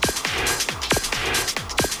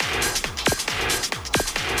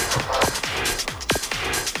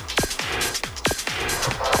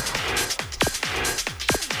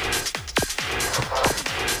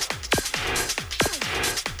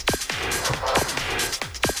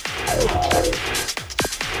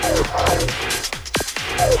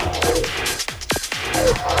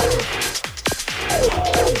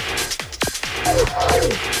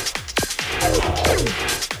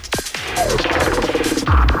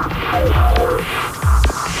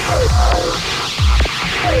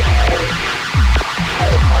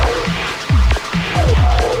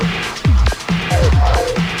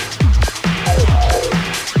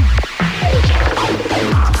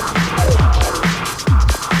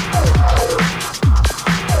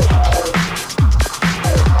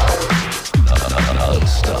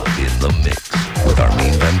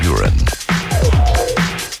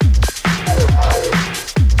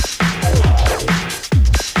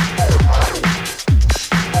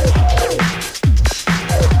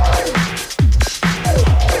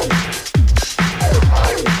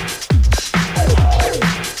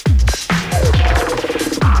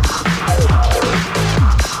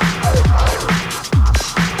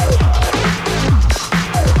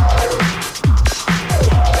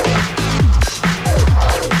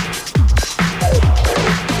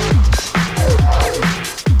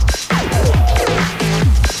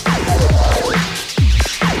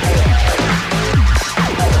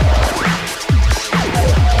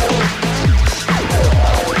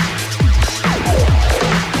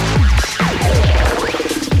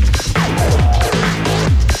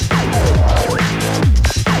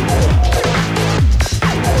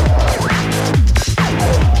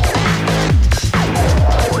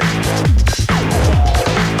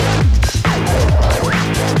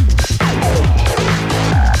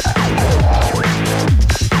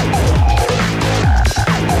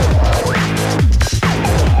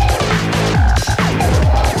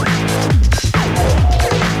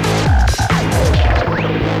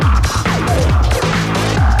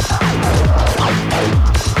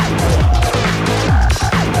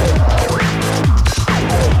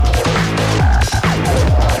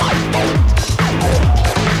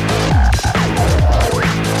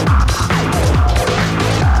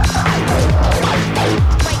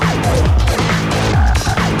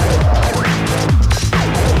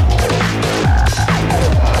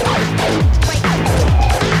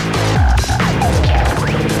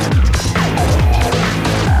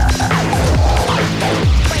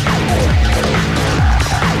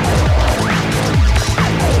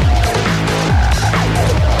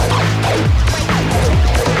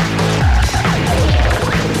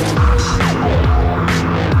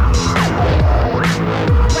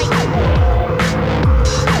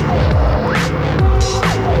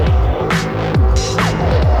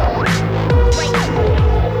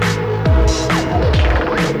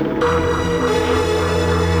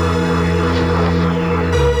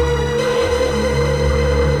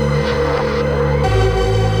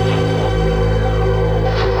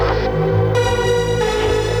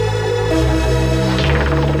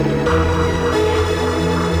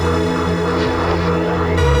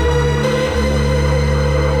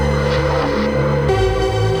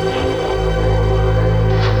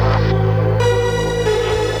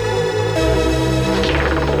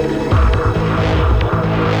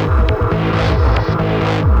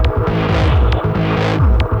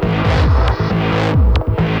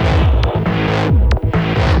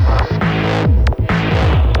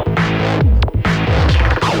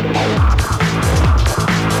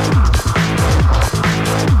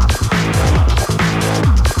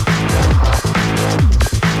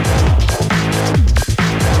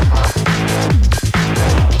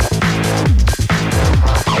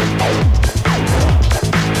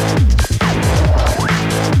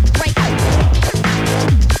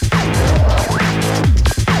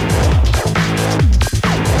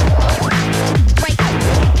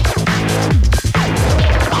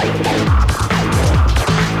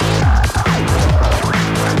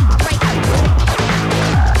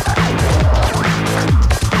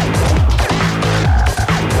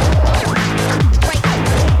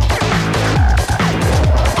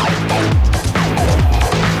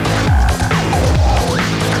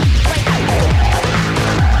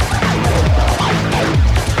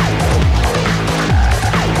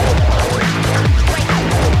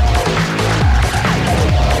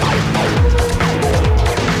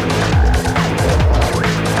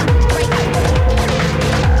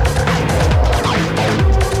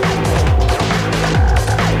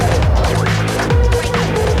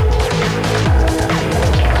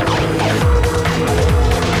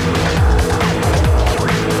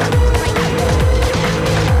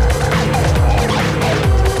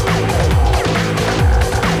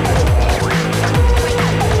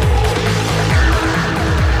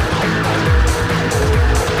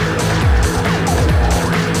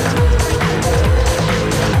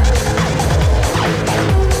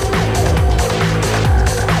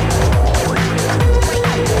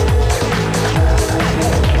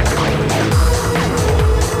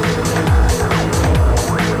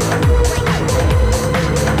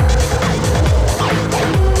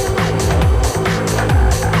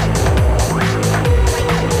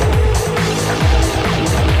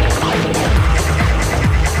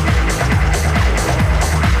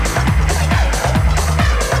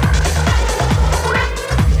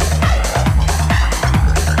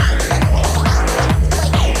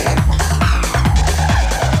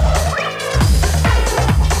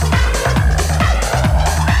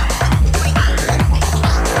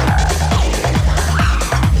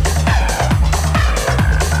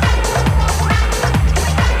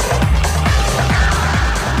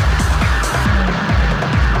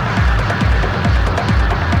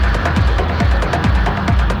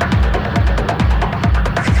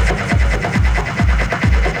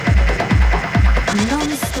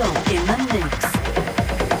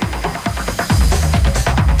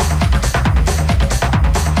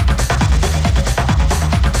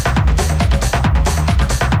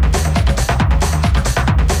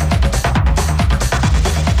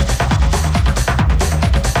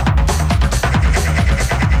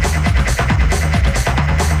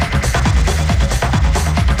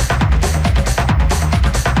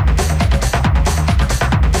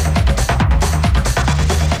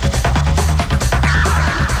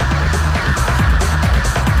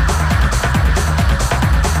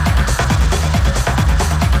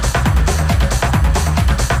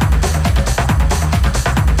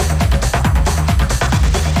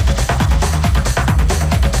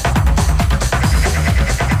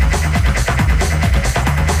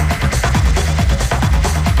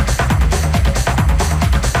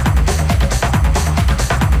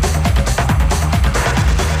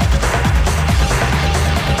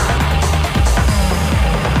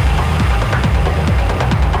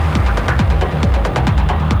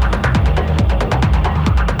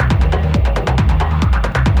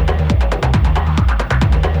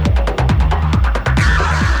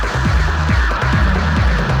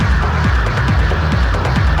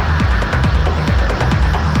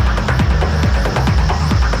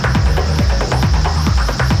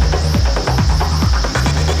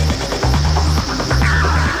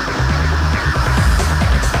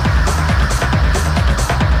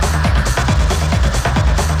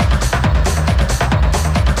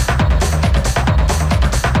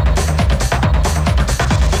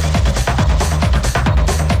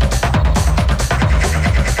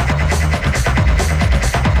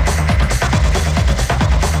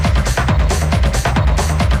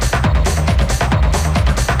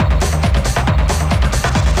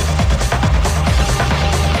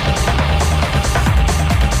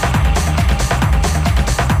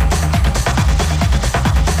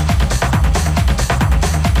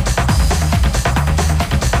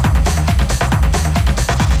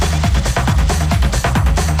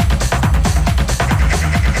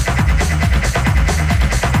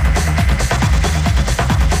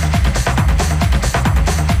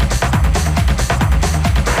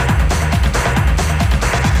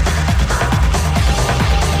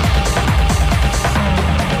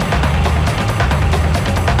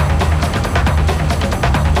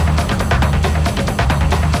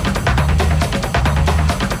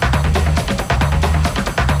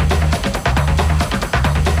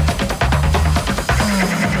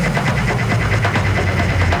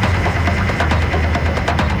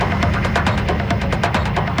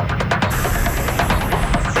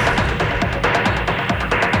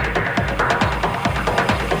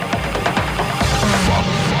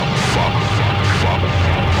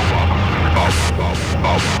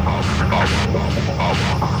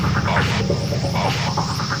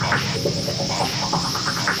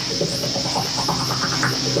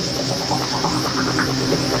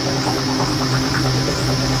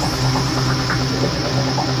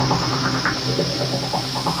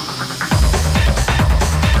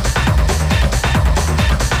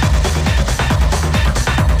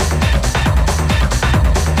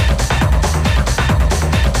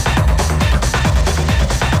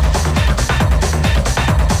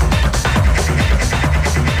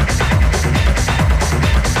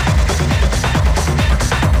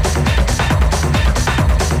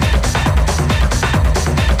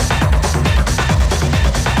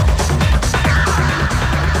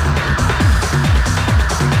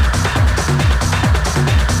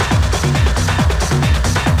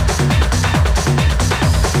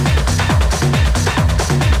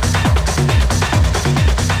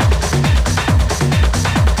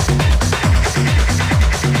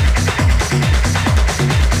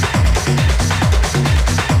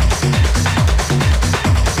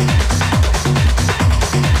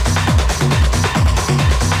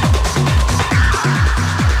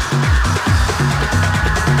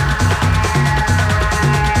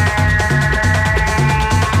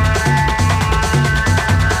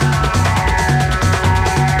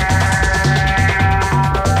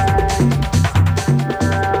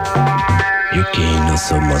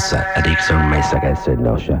 somoza, adicción me saca ese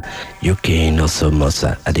noya. Yuki no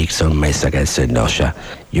somoza, adicción me saca ese noya.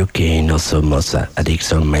 Yuki no somoza,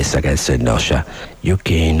 adicción me saca ese noya.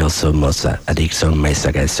 Yuki no somoza, adicción me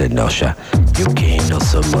saca ese noya. Yuki no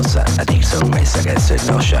somoza, adicción me saca ese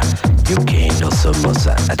noya. Yuki no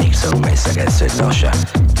somoza, adicción me saca ese noya.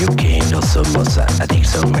 Yuki no somoza,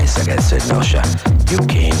 adicción me saca ese noya.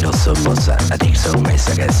 Yuki no somoza, adicción me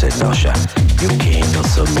saca ese noya. Yuki no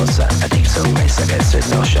somoza, adicción me saca ese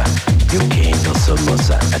noya. Yuki no somoza,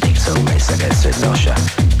 adicción me saca ese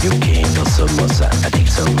noya. Yuki no somoza,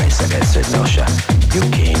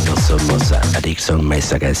 adicción me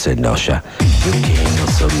saca ese noya. Yuki no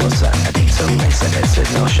somoza, adicción me saca ese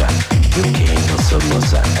noya. Yuki no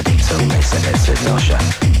somoza, adicción me saca ese noya.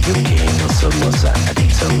 Yuki no somoza,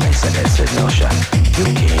 adicción me saca ese noya.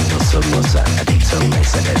 Yuki no somoza, adicción me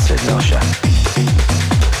saca ese noya.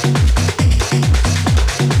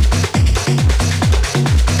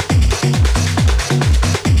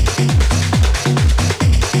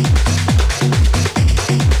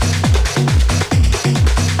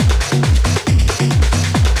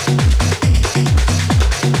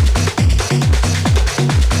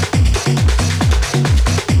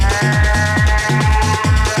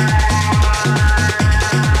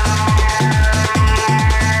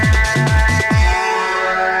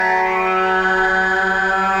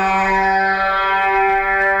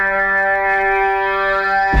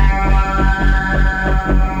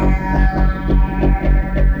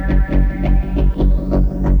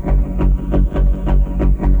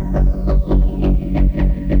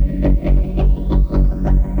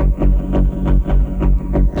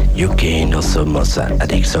 Yuki no somoza,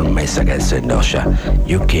 adicción me saca ese noya.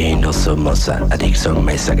 Yuki no somoza, adicción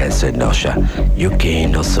me saca ese noya. Yuki no somoza, adicción me saca ese noya. Yuki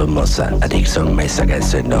no somoza, adicción me saca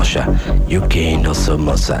ese noya. Yuki no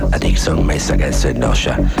somoza, adicción me saca ese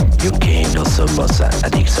noya. Yuki no somoza,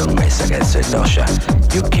 adicción me saca ese noya.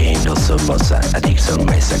 Yuki no somoza, adicción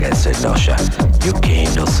me saca ese noya. Yuki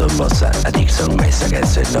no somoza, adicción me saca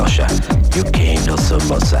ese noya. Yuki no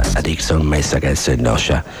somoza, adicción me saca ese noya.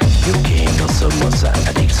 Yuki no somoza,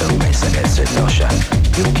 adicción me saca ese noya.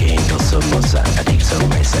 Yuki no somoza, adicción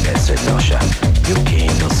me saca ese noya. Yuki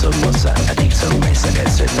no somoza, adicción me saca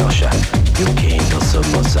ese noya. Yuki no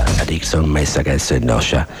somoza, adicción me saca ese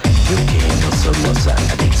noya. Yuki no somoza,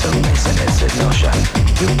 adicción me saca ese noya.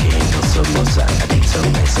 Yuki no somoza, adicción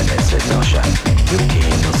me saca ese noya. Yuki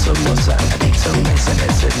no somoza, adicción me saca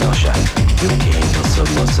ese noya. Yuki no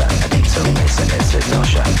somoza, adicción me saca ese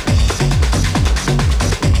noya.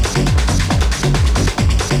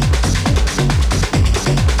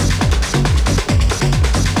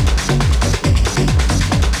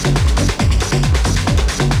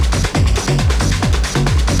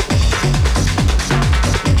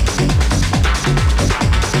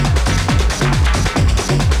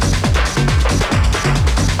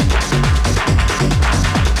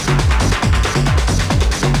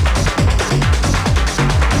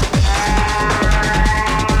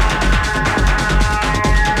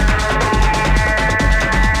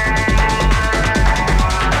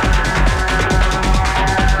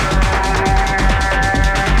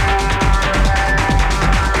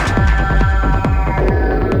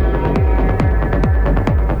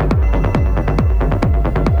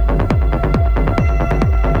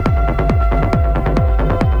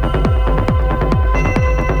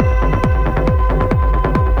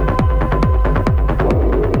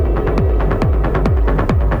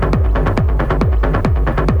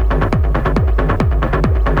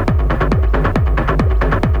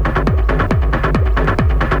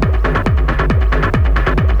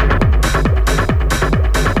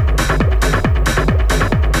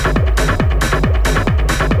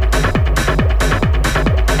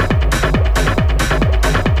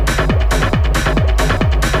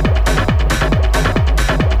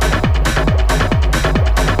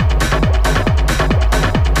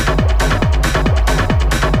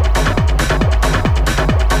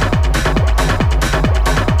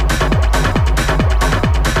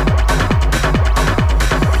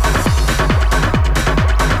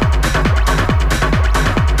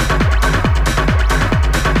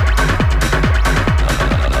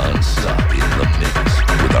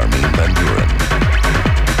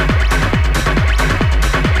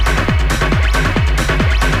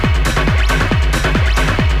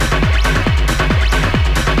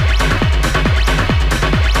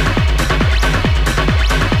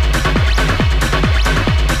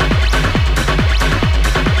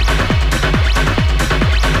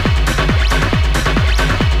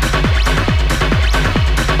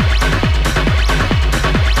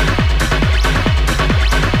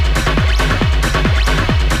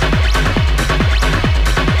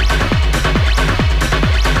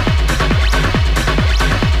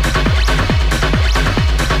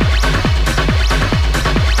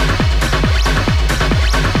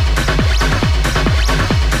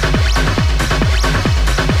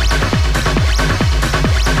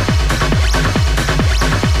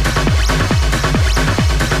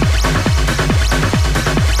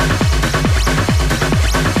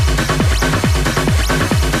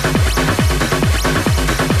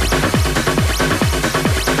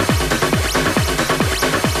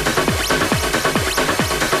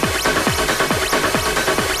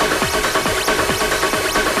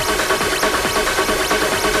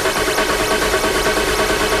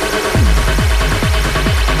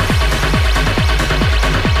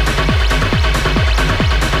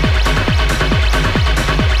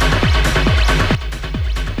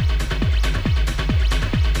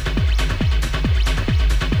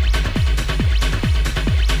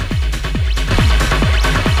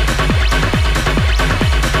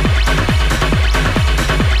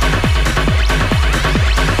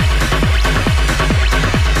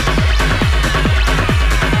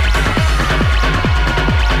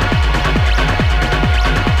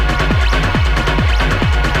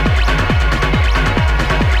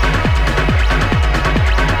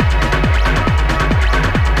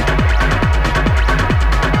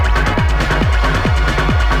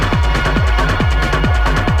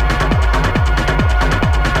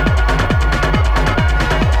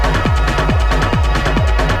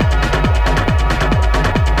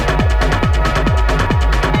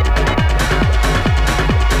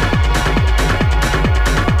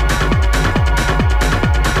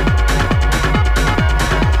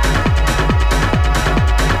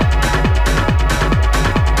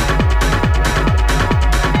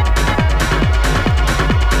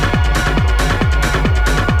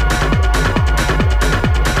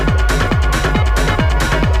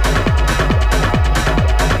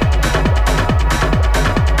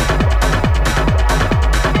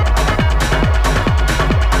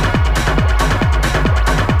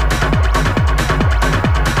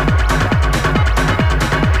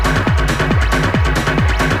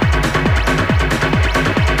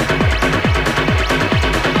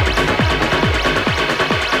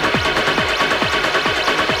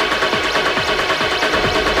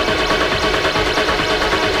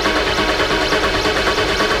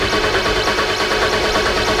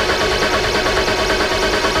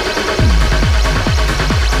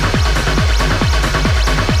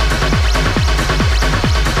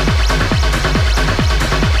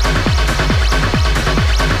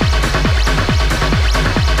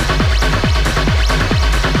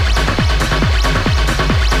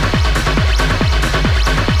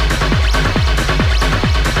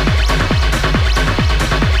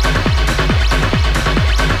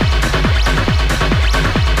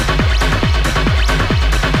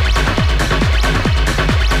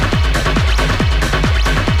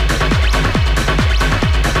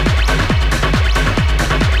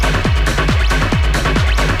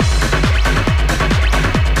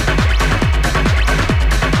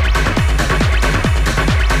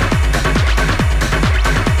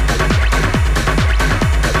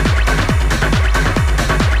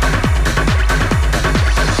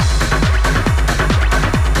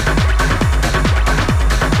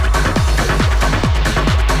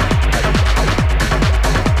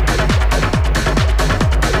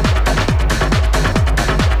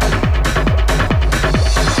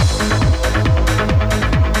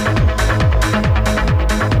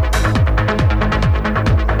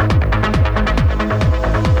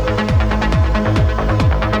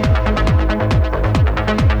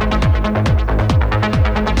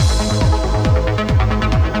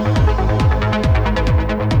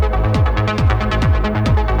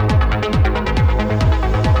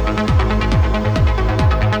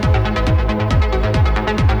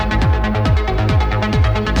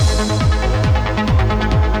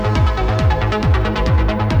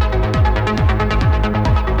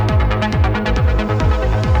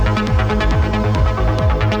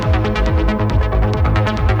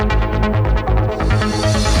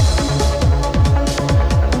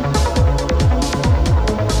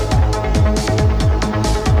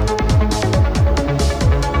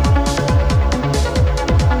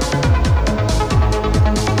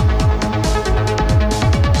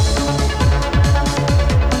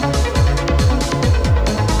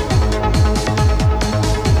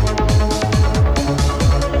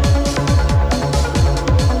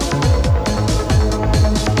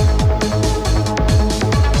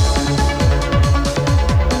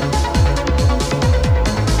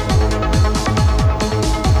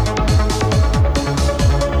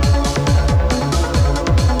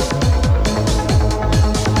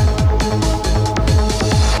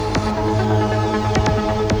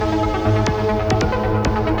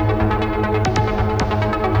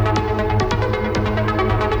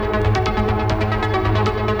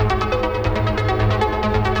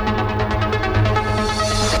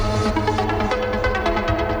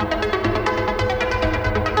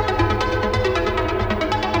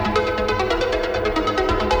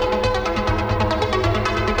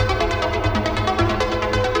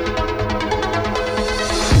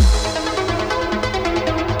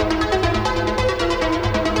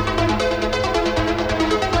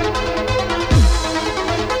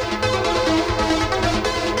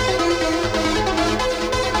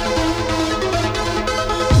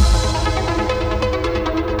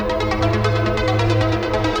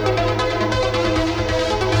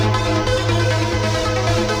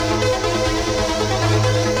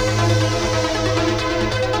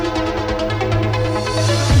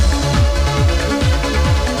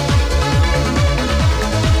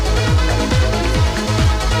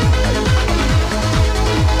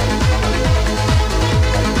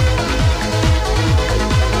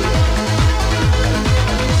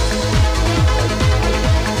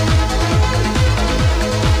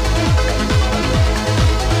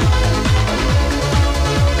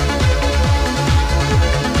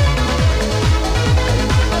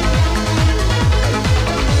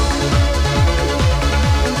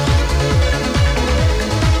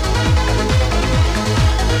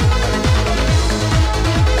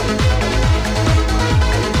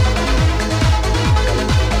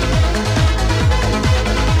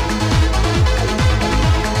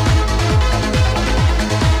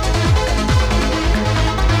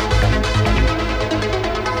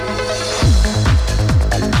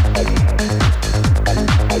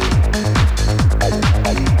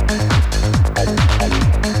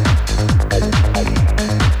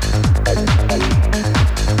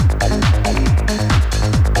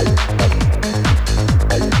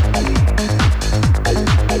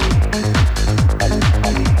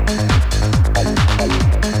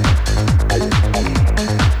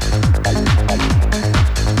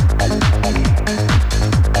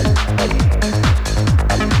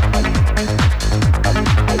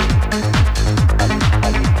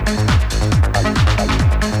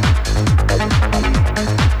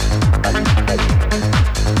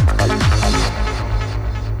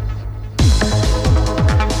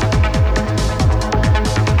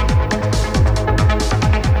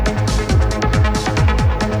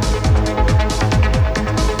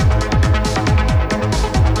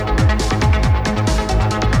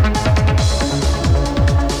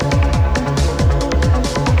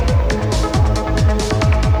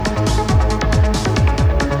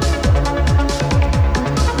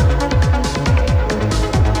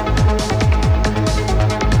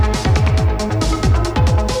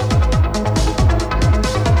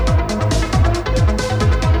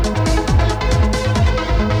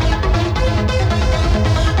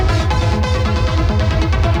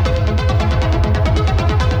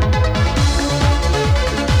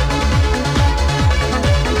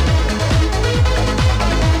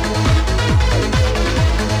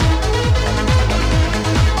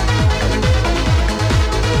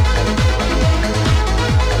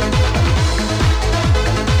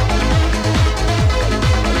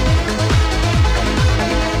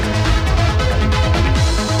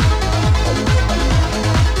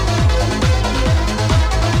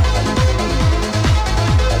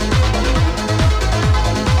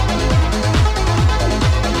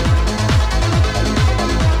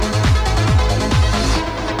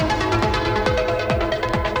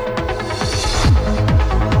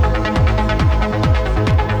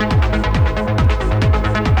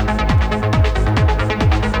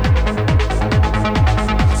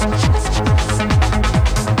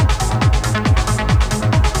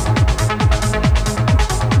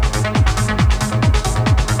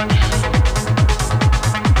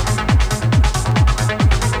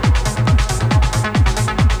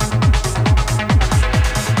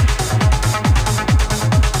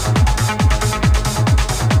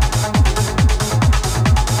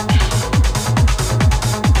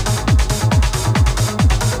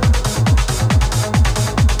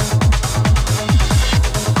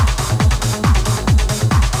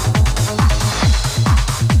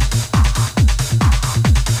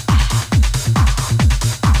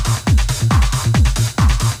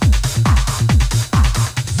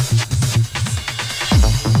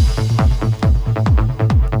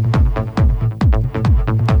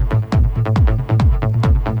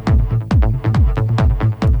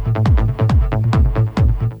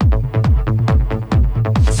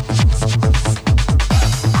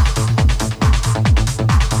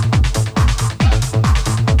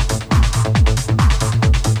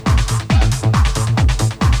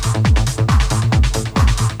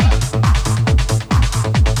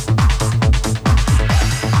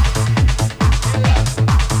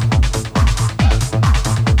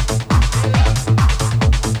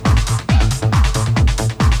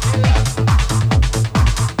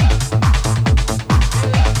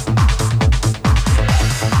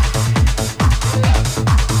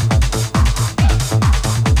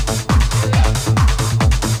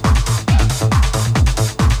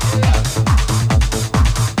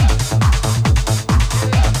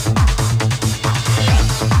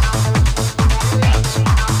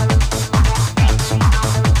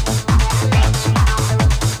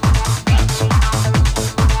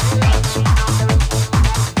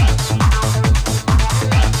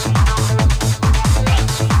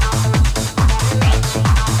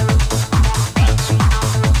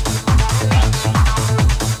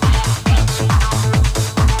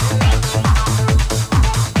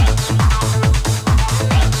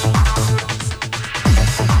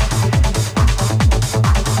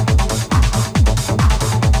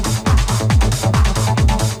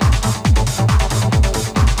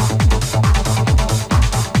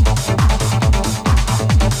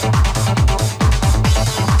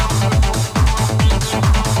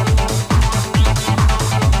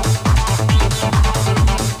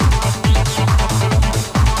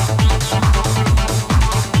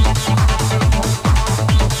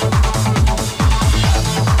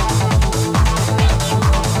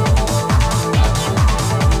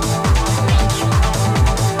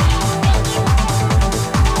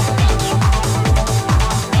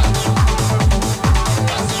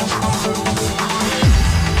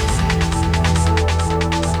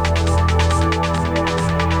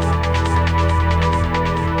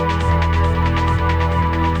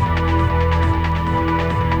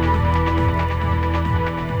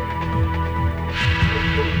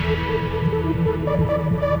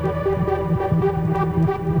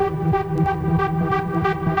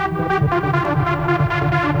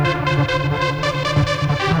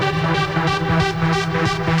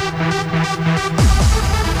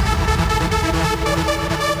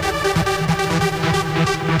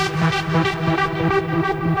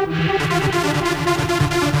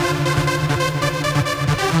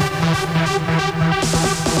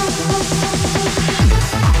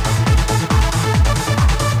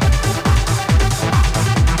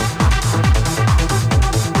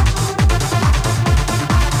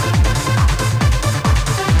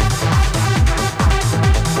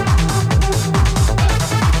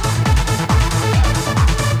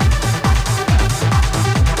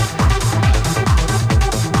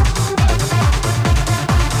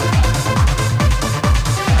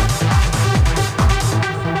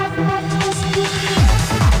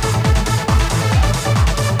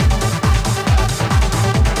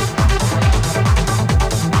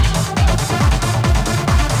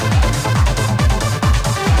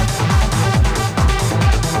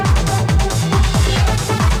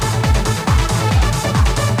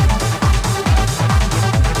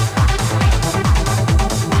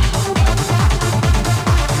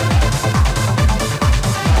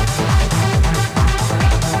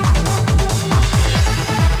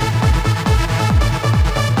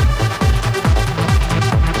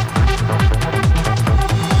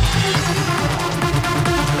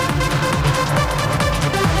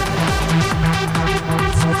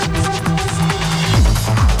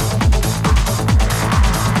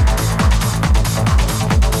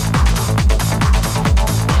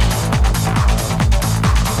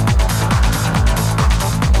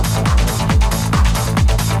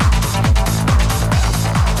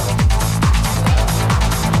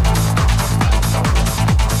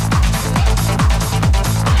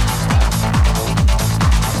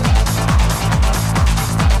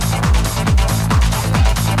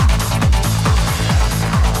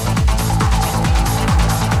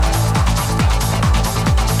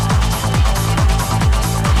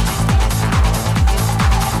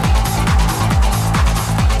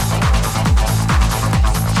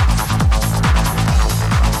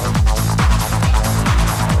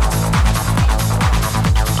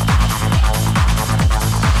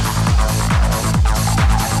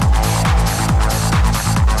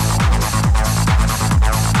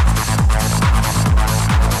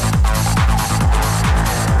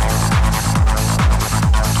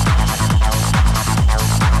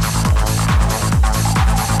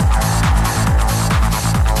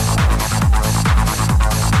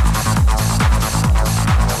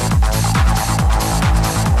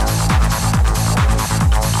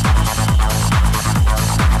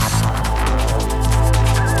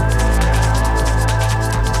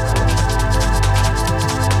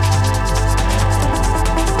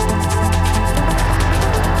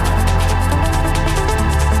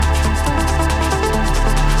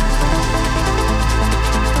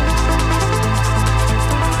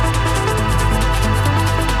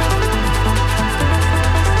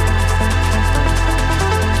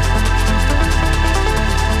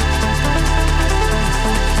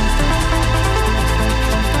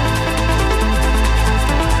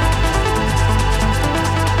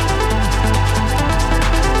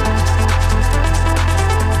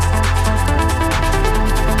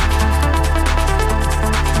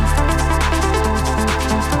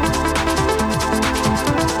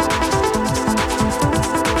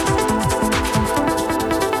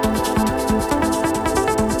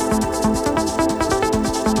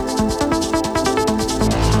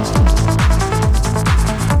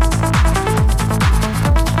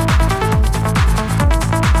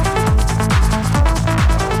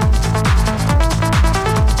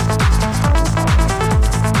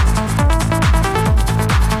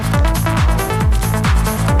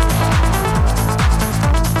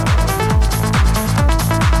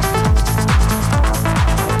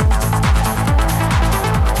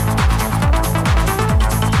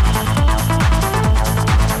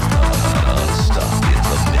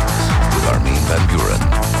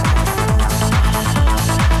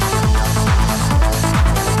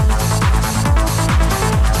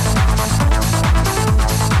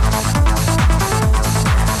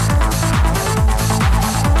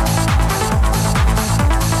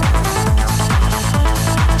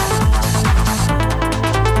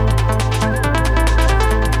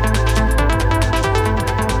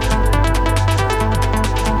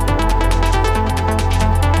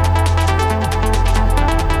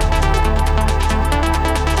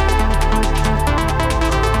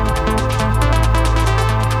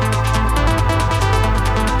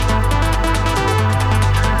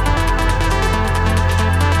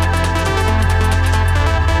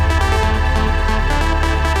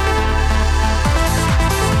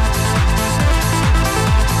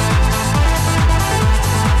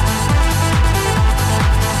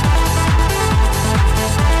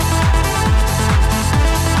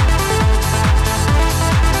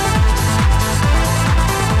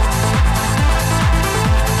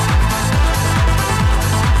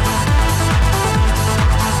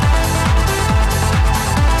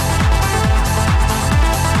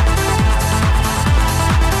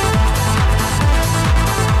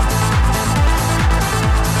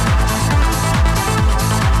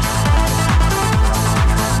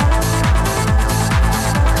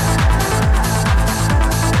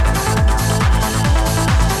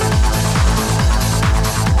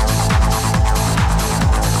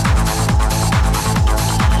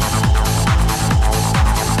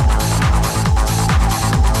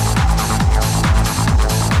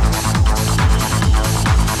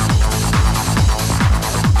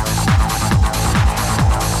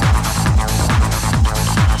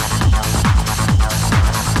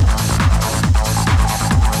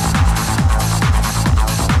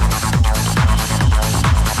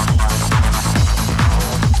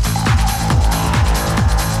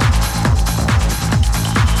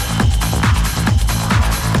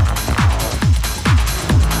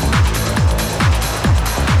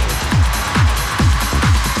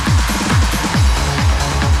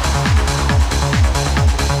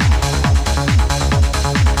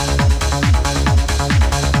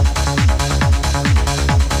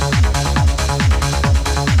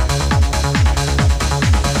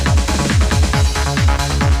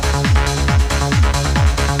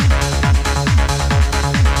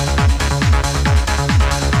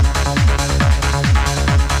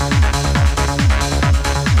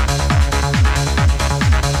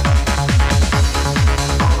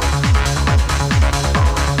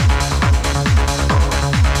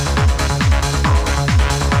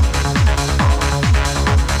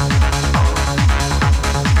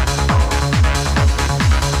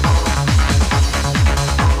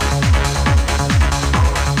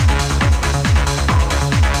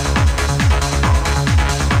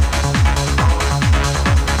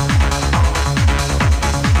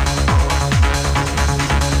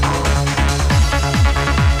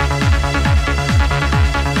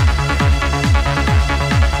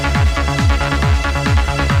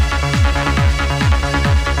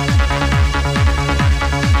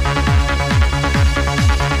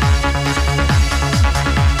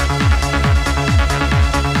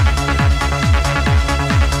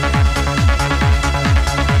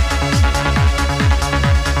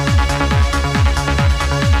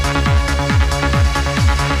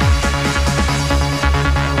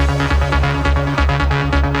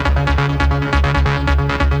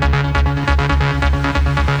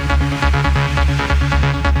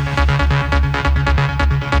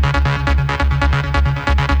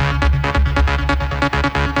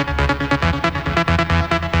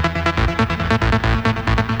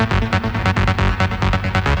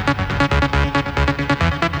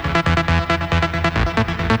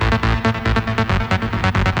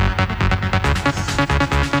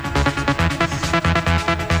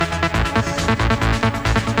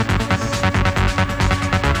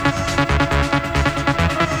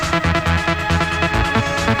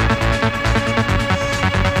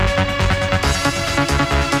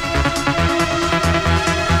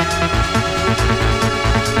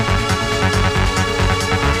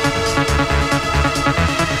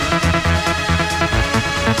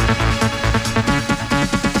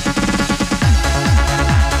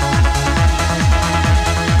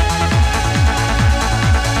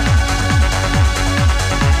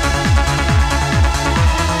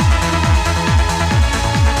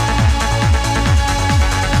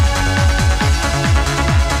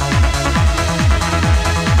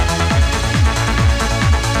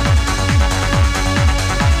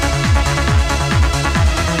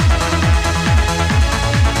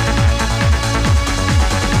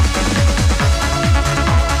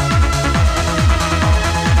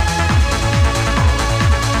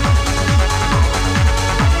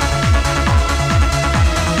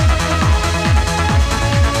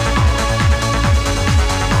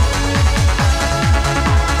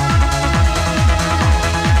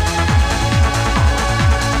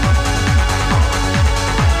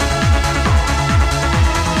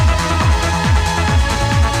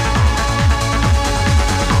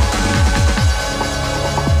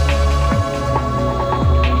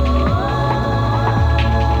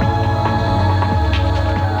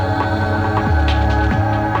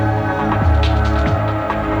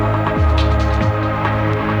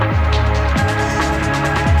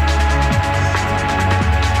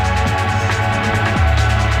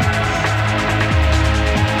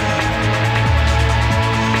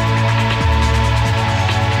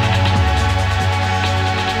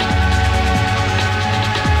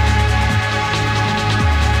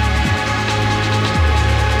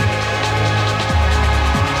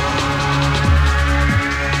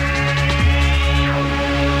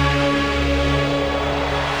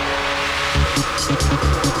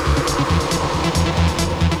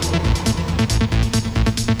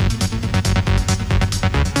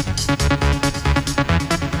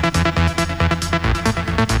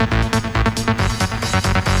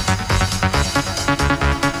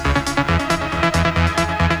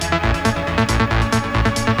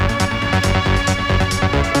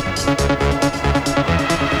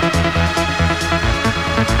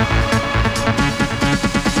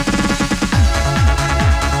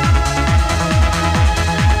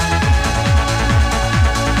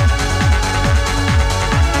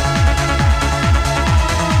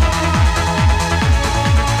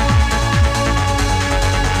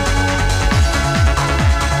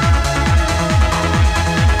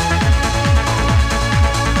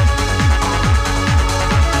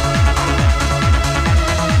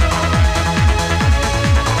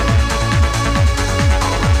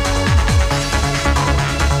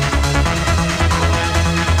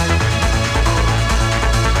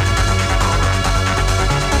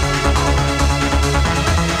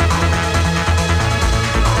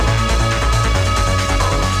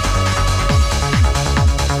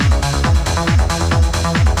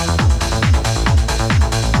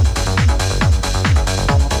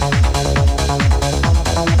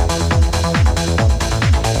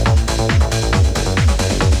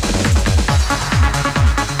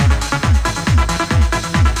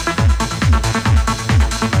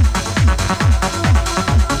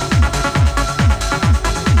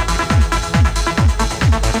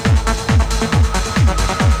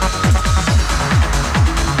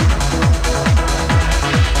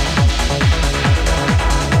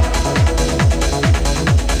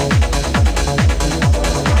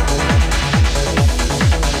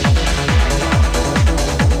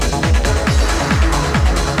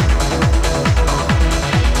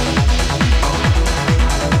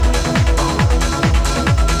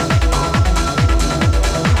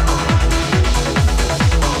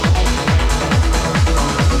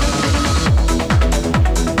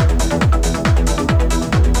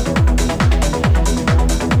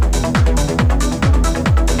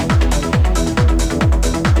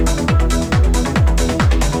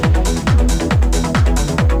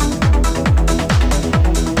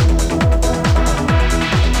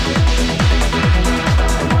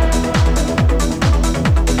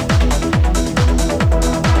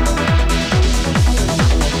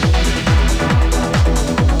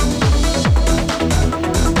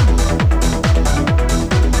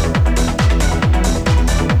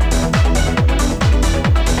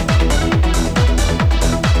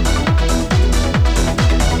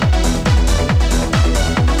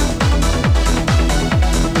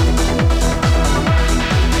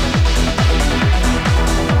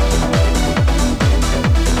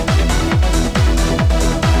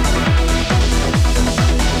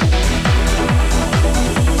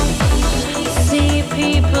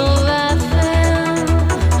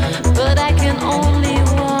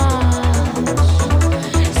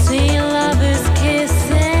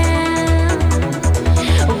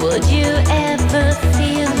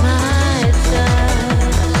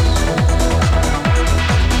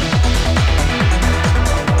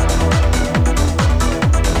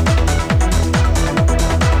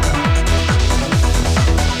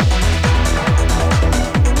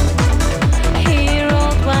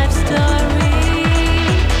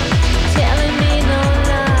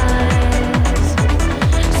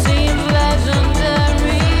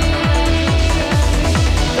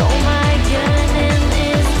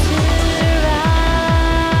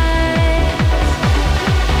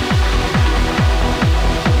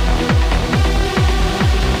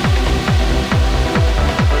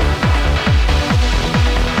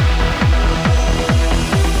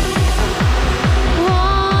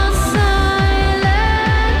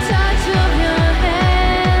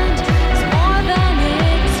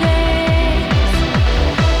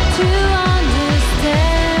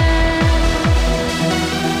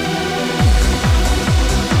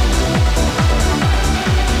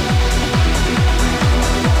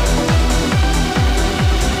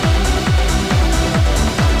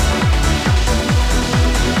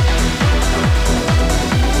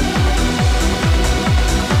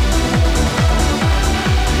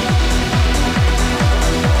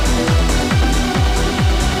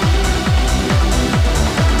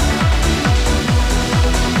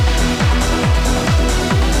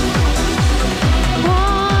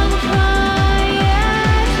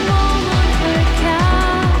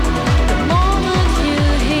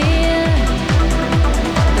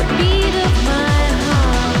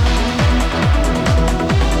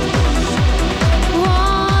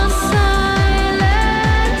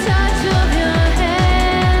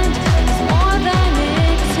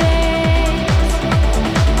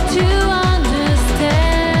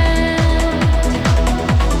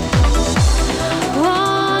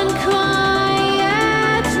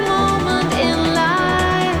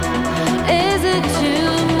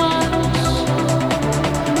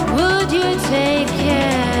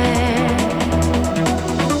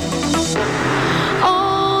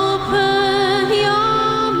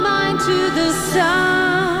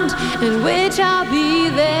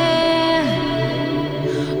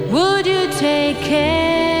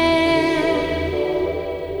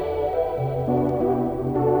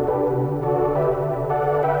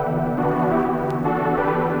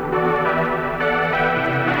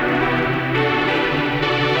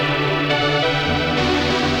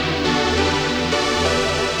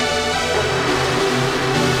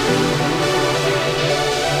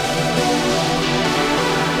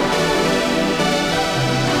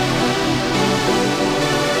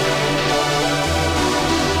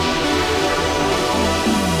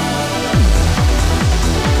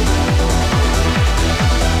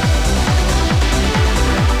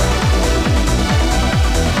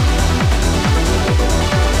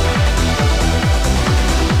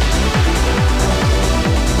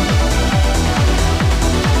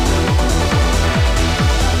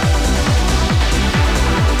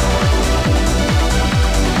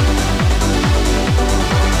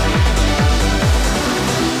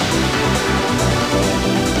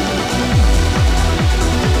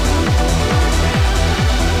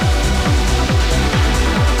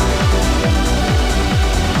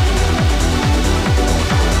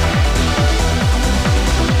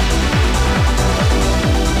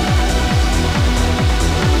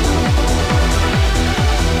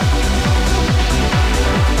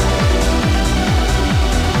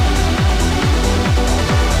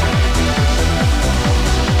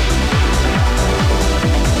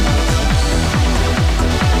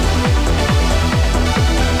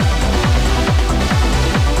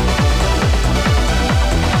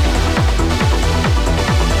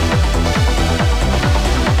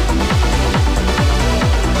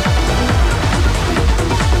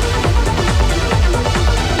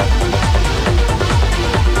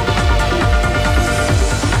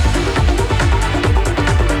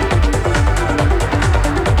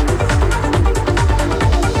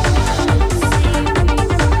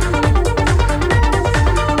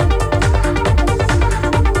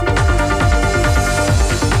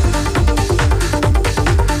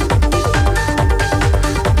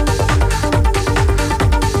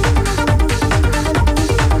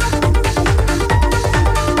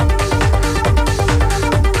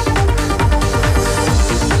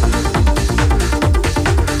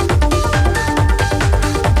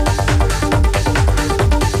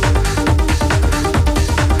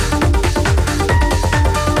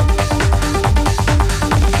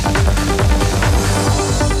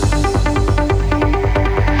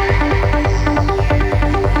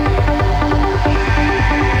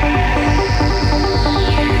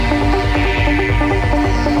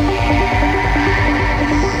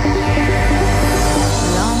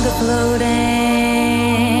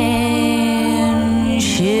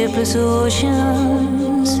 shipless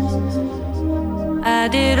oceans. I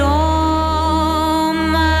did all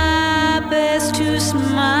my best to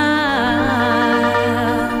smile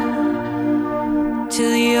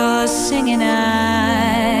till your singing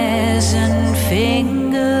eyes and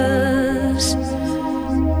fingers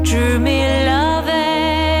drew me loving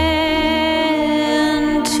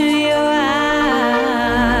to your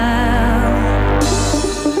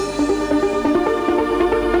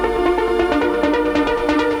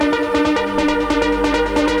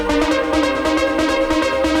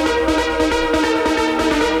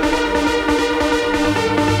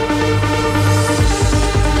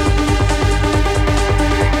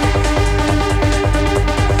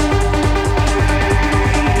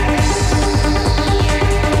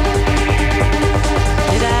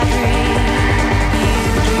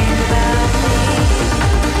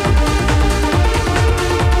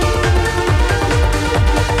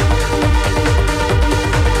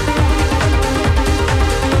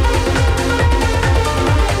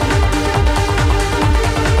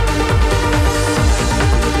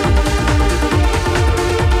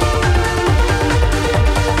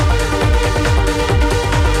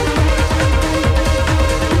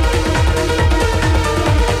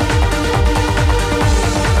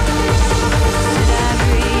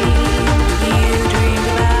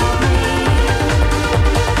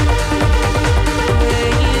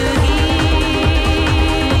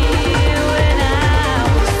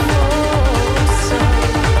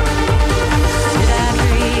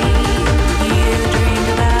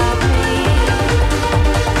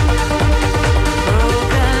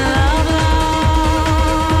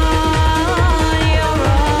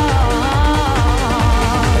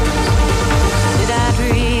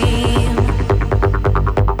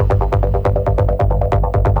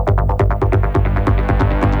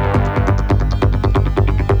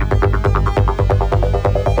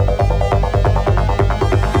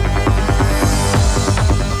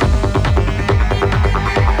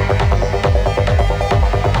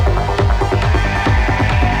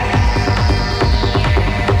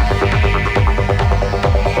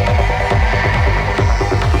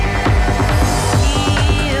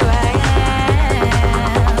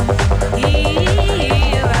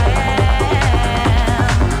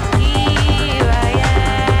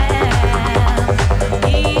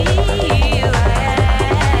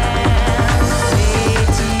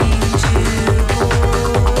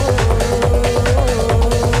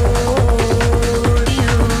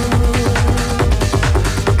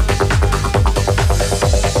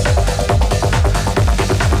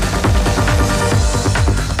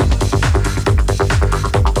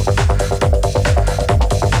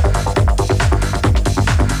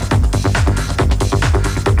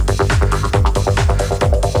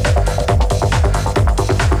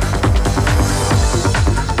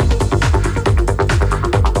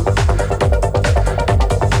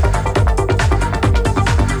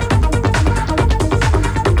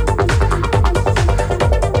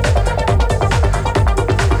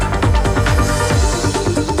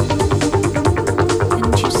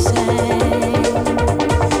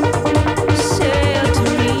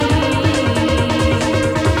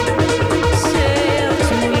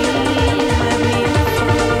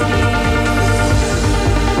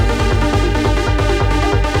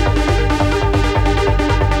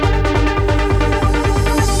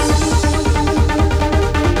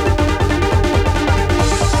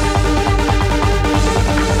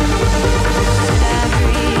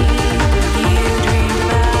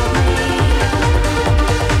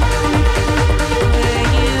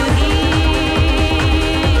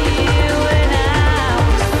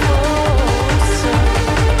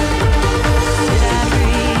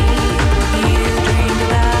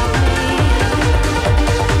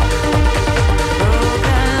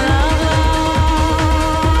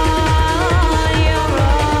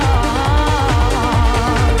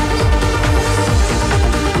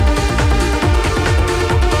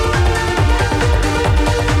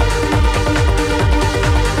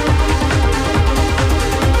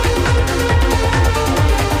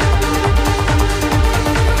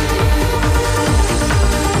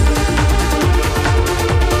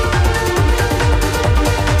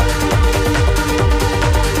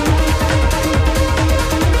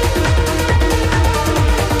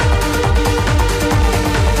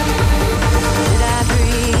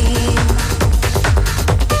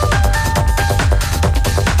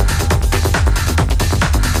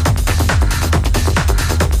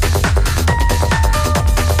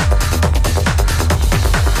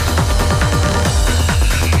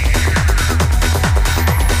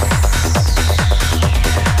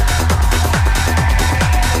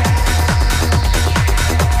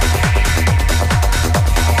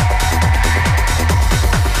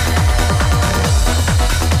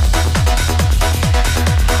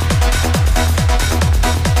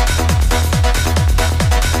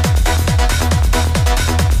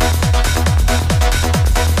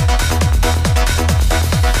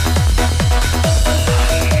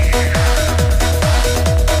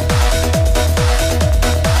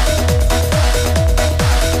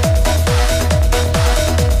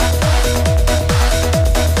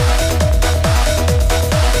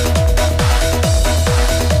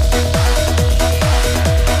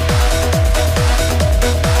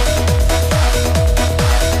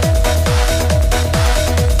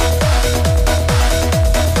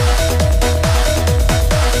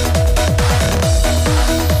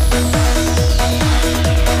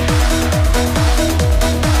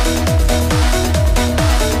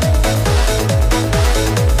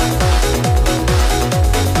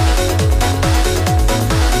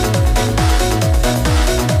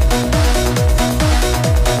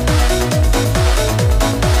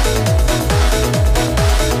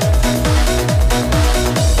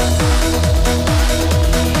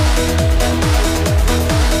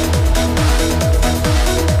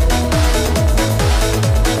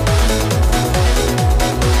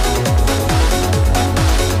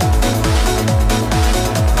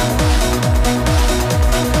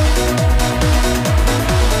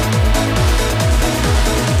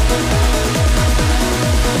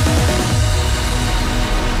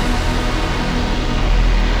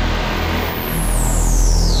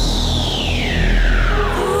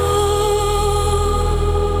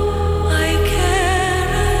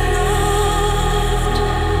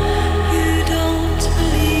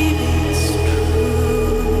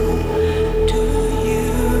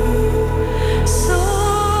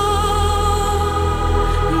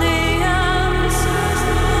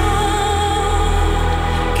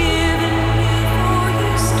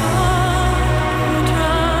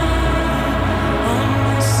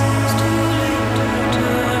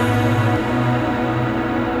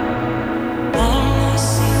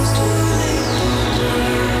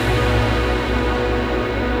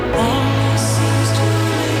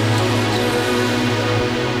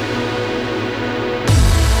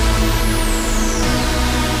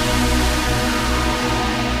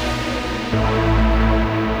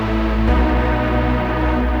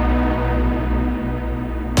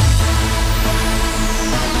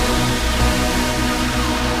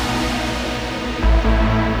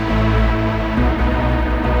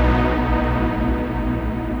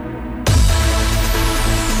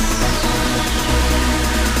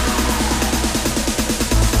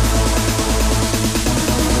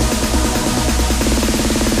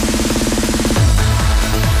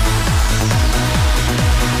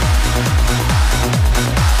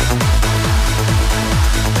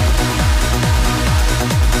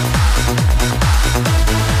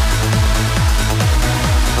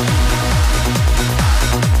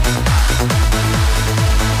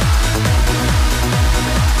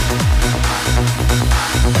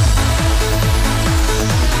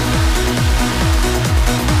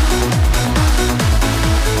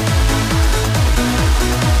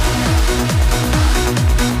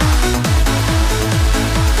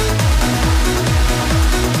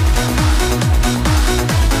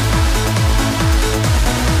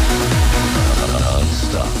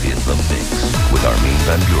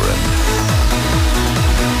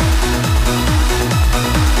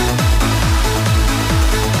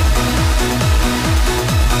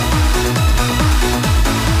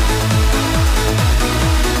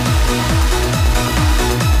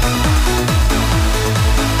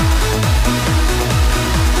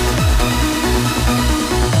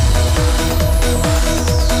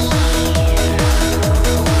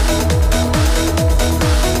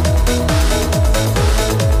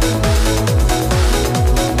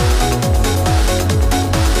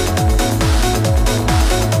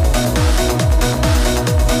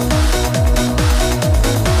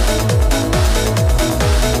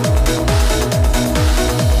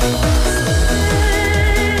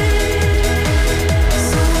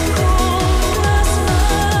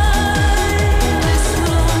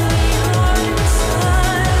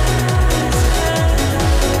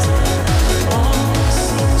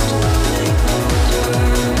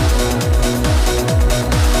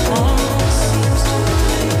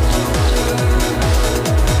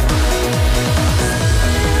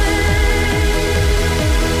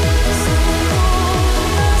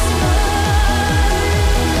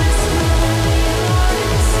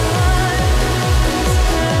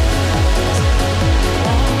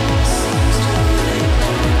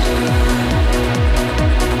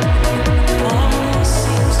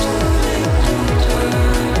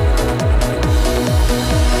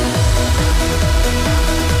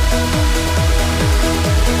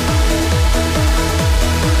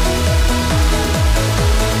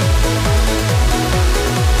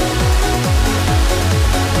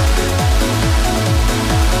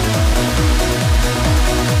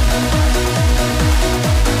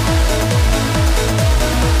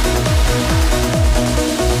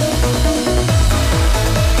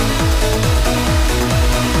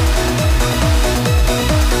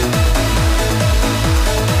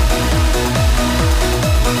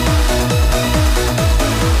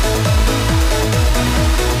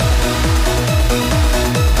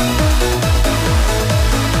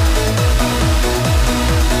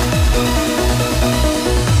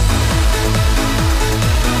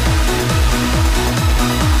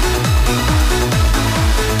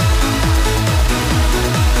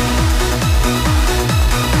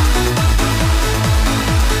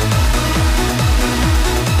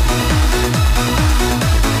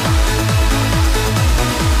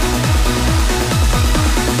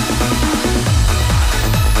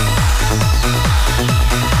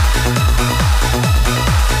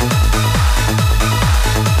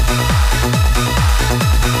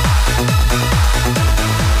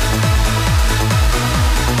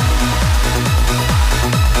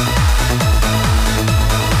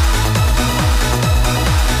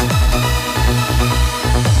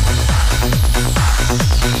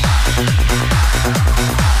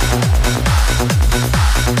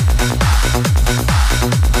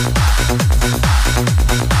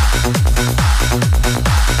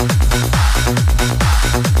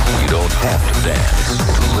dance. To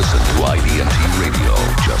listen to IDNT Radio,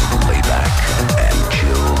 just lay back and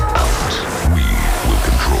chill out. We will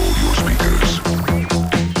control your speakers.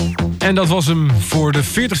 En dat was hem voor de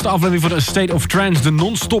 40ste aflevering van A State of Trance, de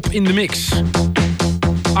non-stop in de mix.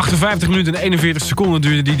 58 minuten en 41 seconden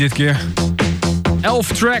duurde die dit keer. 11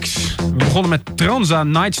 tracks. We begonnen met Tranza,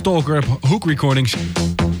 Nightstalker op Hook Recordings.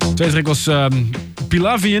 De tweede track was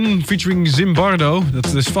Pilavian featuring Zimbardo.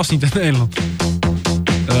 Dat is vast niet in Nederland.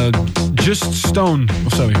 Just Stone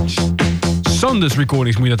of zoiets. Sundus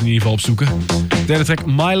Recordings moet je dat in ieder geval opzoeken. De derde track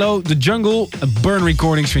Milo, The Jungle, Burn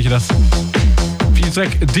Recordings vind je dat. Vierde track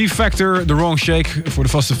D-Factor, The Wrong Shake. Voor de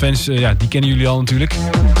vaste fans, ja, die kennen jullie al natuurlijk.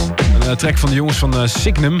 Een track van de jongens van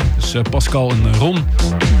Signum, dus Pascal en Ron.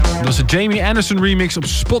 Dat was de Jamie Anderson remix op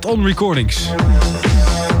Spot On Recordings.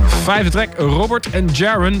 Vijfde track Robert en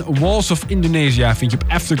Jaren, Walls of Indonesia. Vind je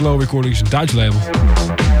op Afterglow Recordings, een Duits label.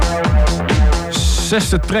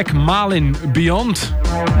 Zesde track Malin Beyond.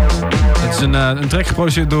 Het is een track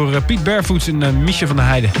geproduceerd door Piet Barefoots en Miesje van der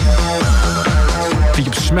Heijden. Vind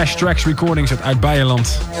je op Smash Tracks Recordings uit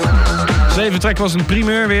Beierland. Zevende track was een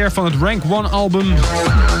primeur weer van het Rank 1 album.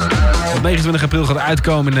 Op 29 april gaat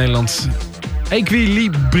uitkomen in Nederland.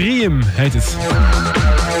 Equilibrium heet het.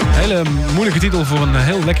 Hele moeilijke titel voor een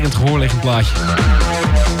heel lekker in het gehoor liggend plaatje.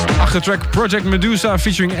 Achtste track Project Medusa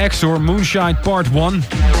featuring Exor, Moonshine Part 1.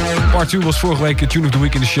 Part 2 was vorige week Tune of the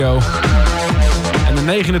Week in de show. En de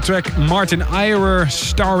negende track Martin Iyer,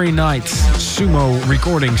 Starry Night, Sumo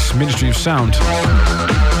Recordings, Ministry of Sound.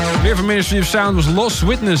 Weer van Ministry of Sound was Lost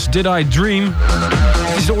Witness, Did I Dream.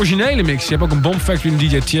 Het is de originele mix. Je hebt ook een Bomb Factory en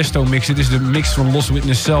DJ Tiesto mix. Dit is de mix van Lost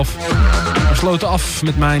Witness zelf. We sloten af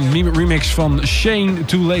met mijn remix van Shane,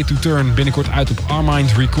 Too Late to Turn. Binnenkort uit op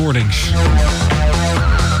Armind Recordings.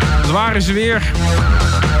 Dat waren ze weer.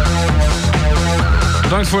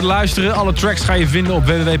 Bedankt voor het luisteren. Alle tracks ga je vinden op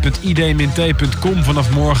www.id-t.com vanaf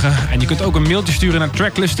morgen. En je kunt ook een mailtje sturen naar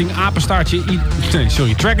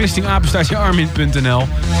tracklisting@armin.nl.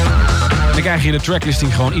 Dan krijg je de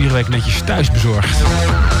tracklisting gewoon iedere week netjes thuis bezorgd.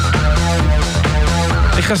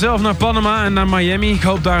 Ik ga zelf naar Panama en naar Miami. Ik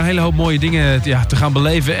hoop daar een hele hoop mooie dingen te gaan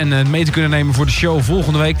beleven en mee te kunnen nemen voor de show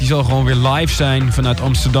volgende week. Die zal gewoon weer live zijn vanuit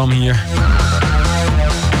Amsterdam hier.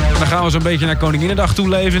 Dan gaan we zo'n beetje naar Koninginnedag toe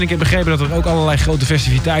leven. En ik heb begrepen dat er ook allerlei grote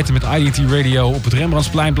festiviteiten met IDT Radio op het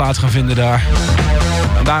Rembrandtsplein plaats gaan vinden daar.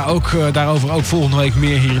 En daarover ook volgende week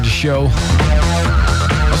meer hier in de show.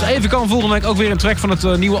 Als het even kan, volgende week ook weer een track van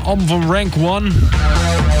het nieuwe album van Rank 1. In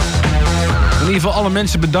ieder geval alle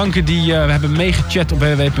mensen bedanken die hebben meegechat op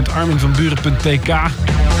www.arminvanburen.tk.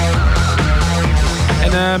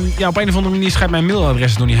 En op een of andere manier schijnt mijn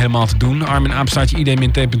mailadres nog niet helemaal te doen.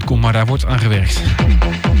 armin@id-t.com, maar daar wordt aan gewerkt.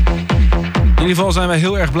 In ieder geval zijn wij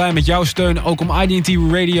heel erg blij met jouw steun. Ook om IDT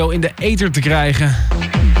Radio in de ether te krijgen.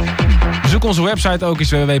 Bezoek onze website ook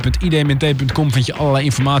eens www.id-t.com. Vind je allerlei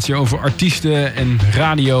informatie over artiesten en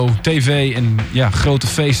radio, tv en grote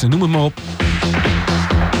feesten. Noem het maar op.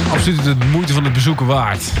 Absoluut de moeite van het bezoeken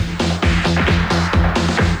waard.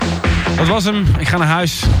 Dat was hem. Ik ga naar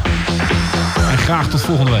huis. En graag tot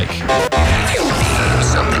volgende week.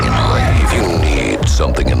 If you need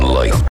something in life.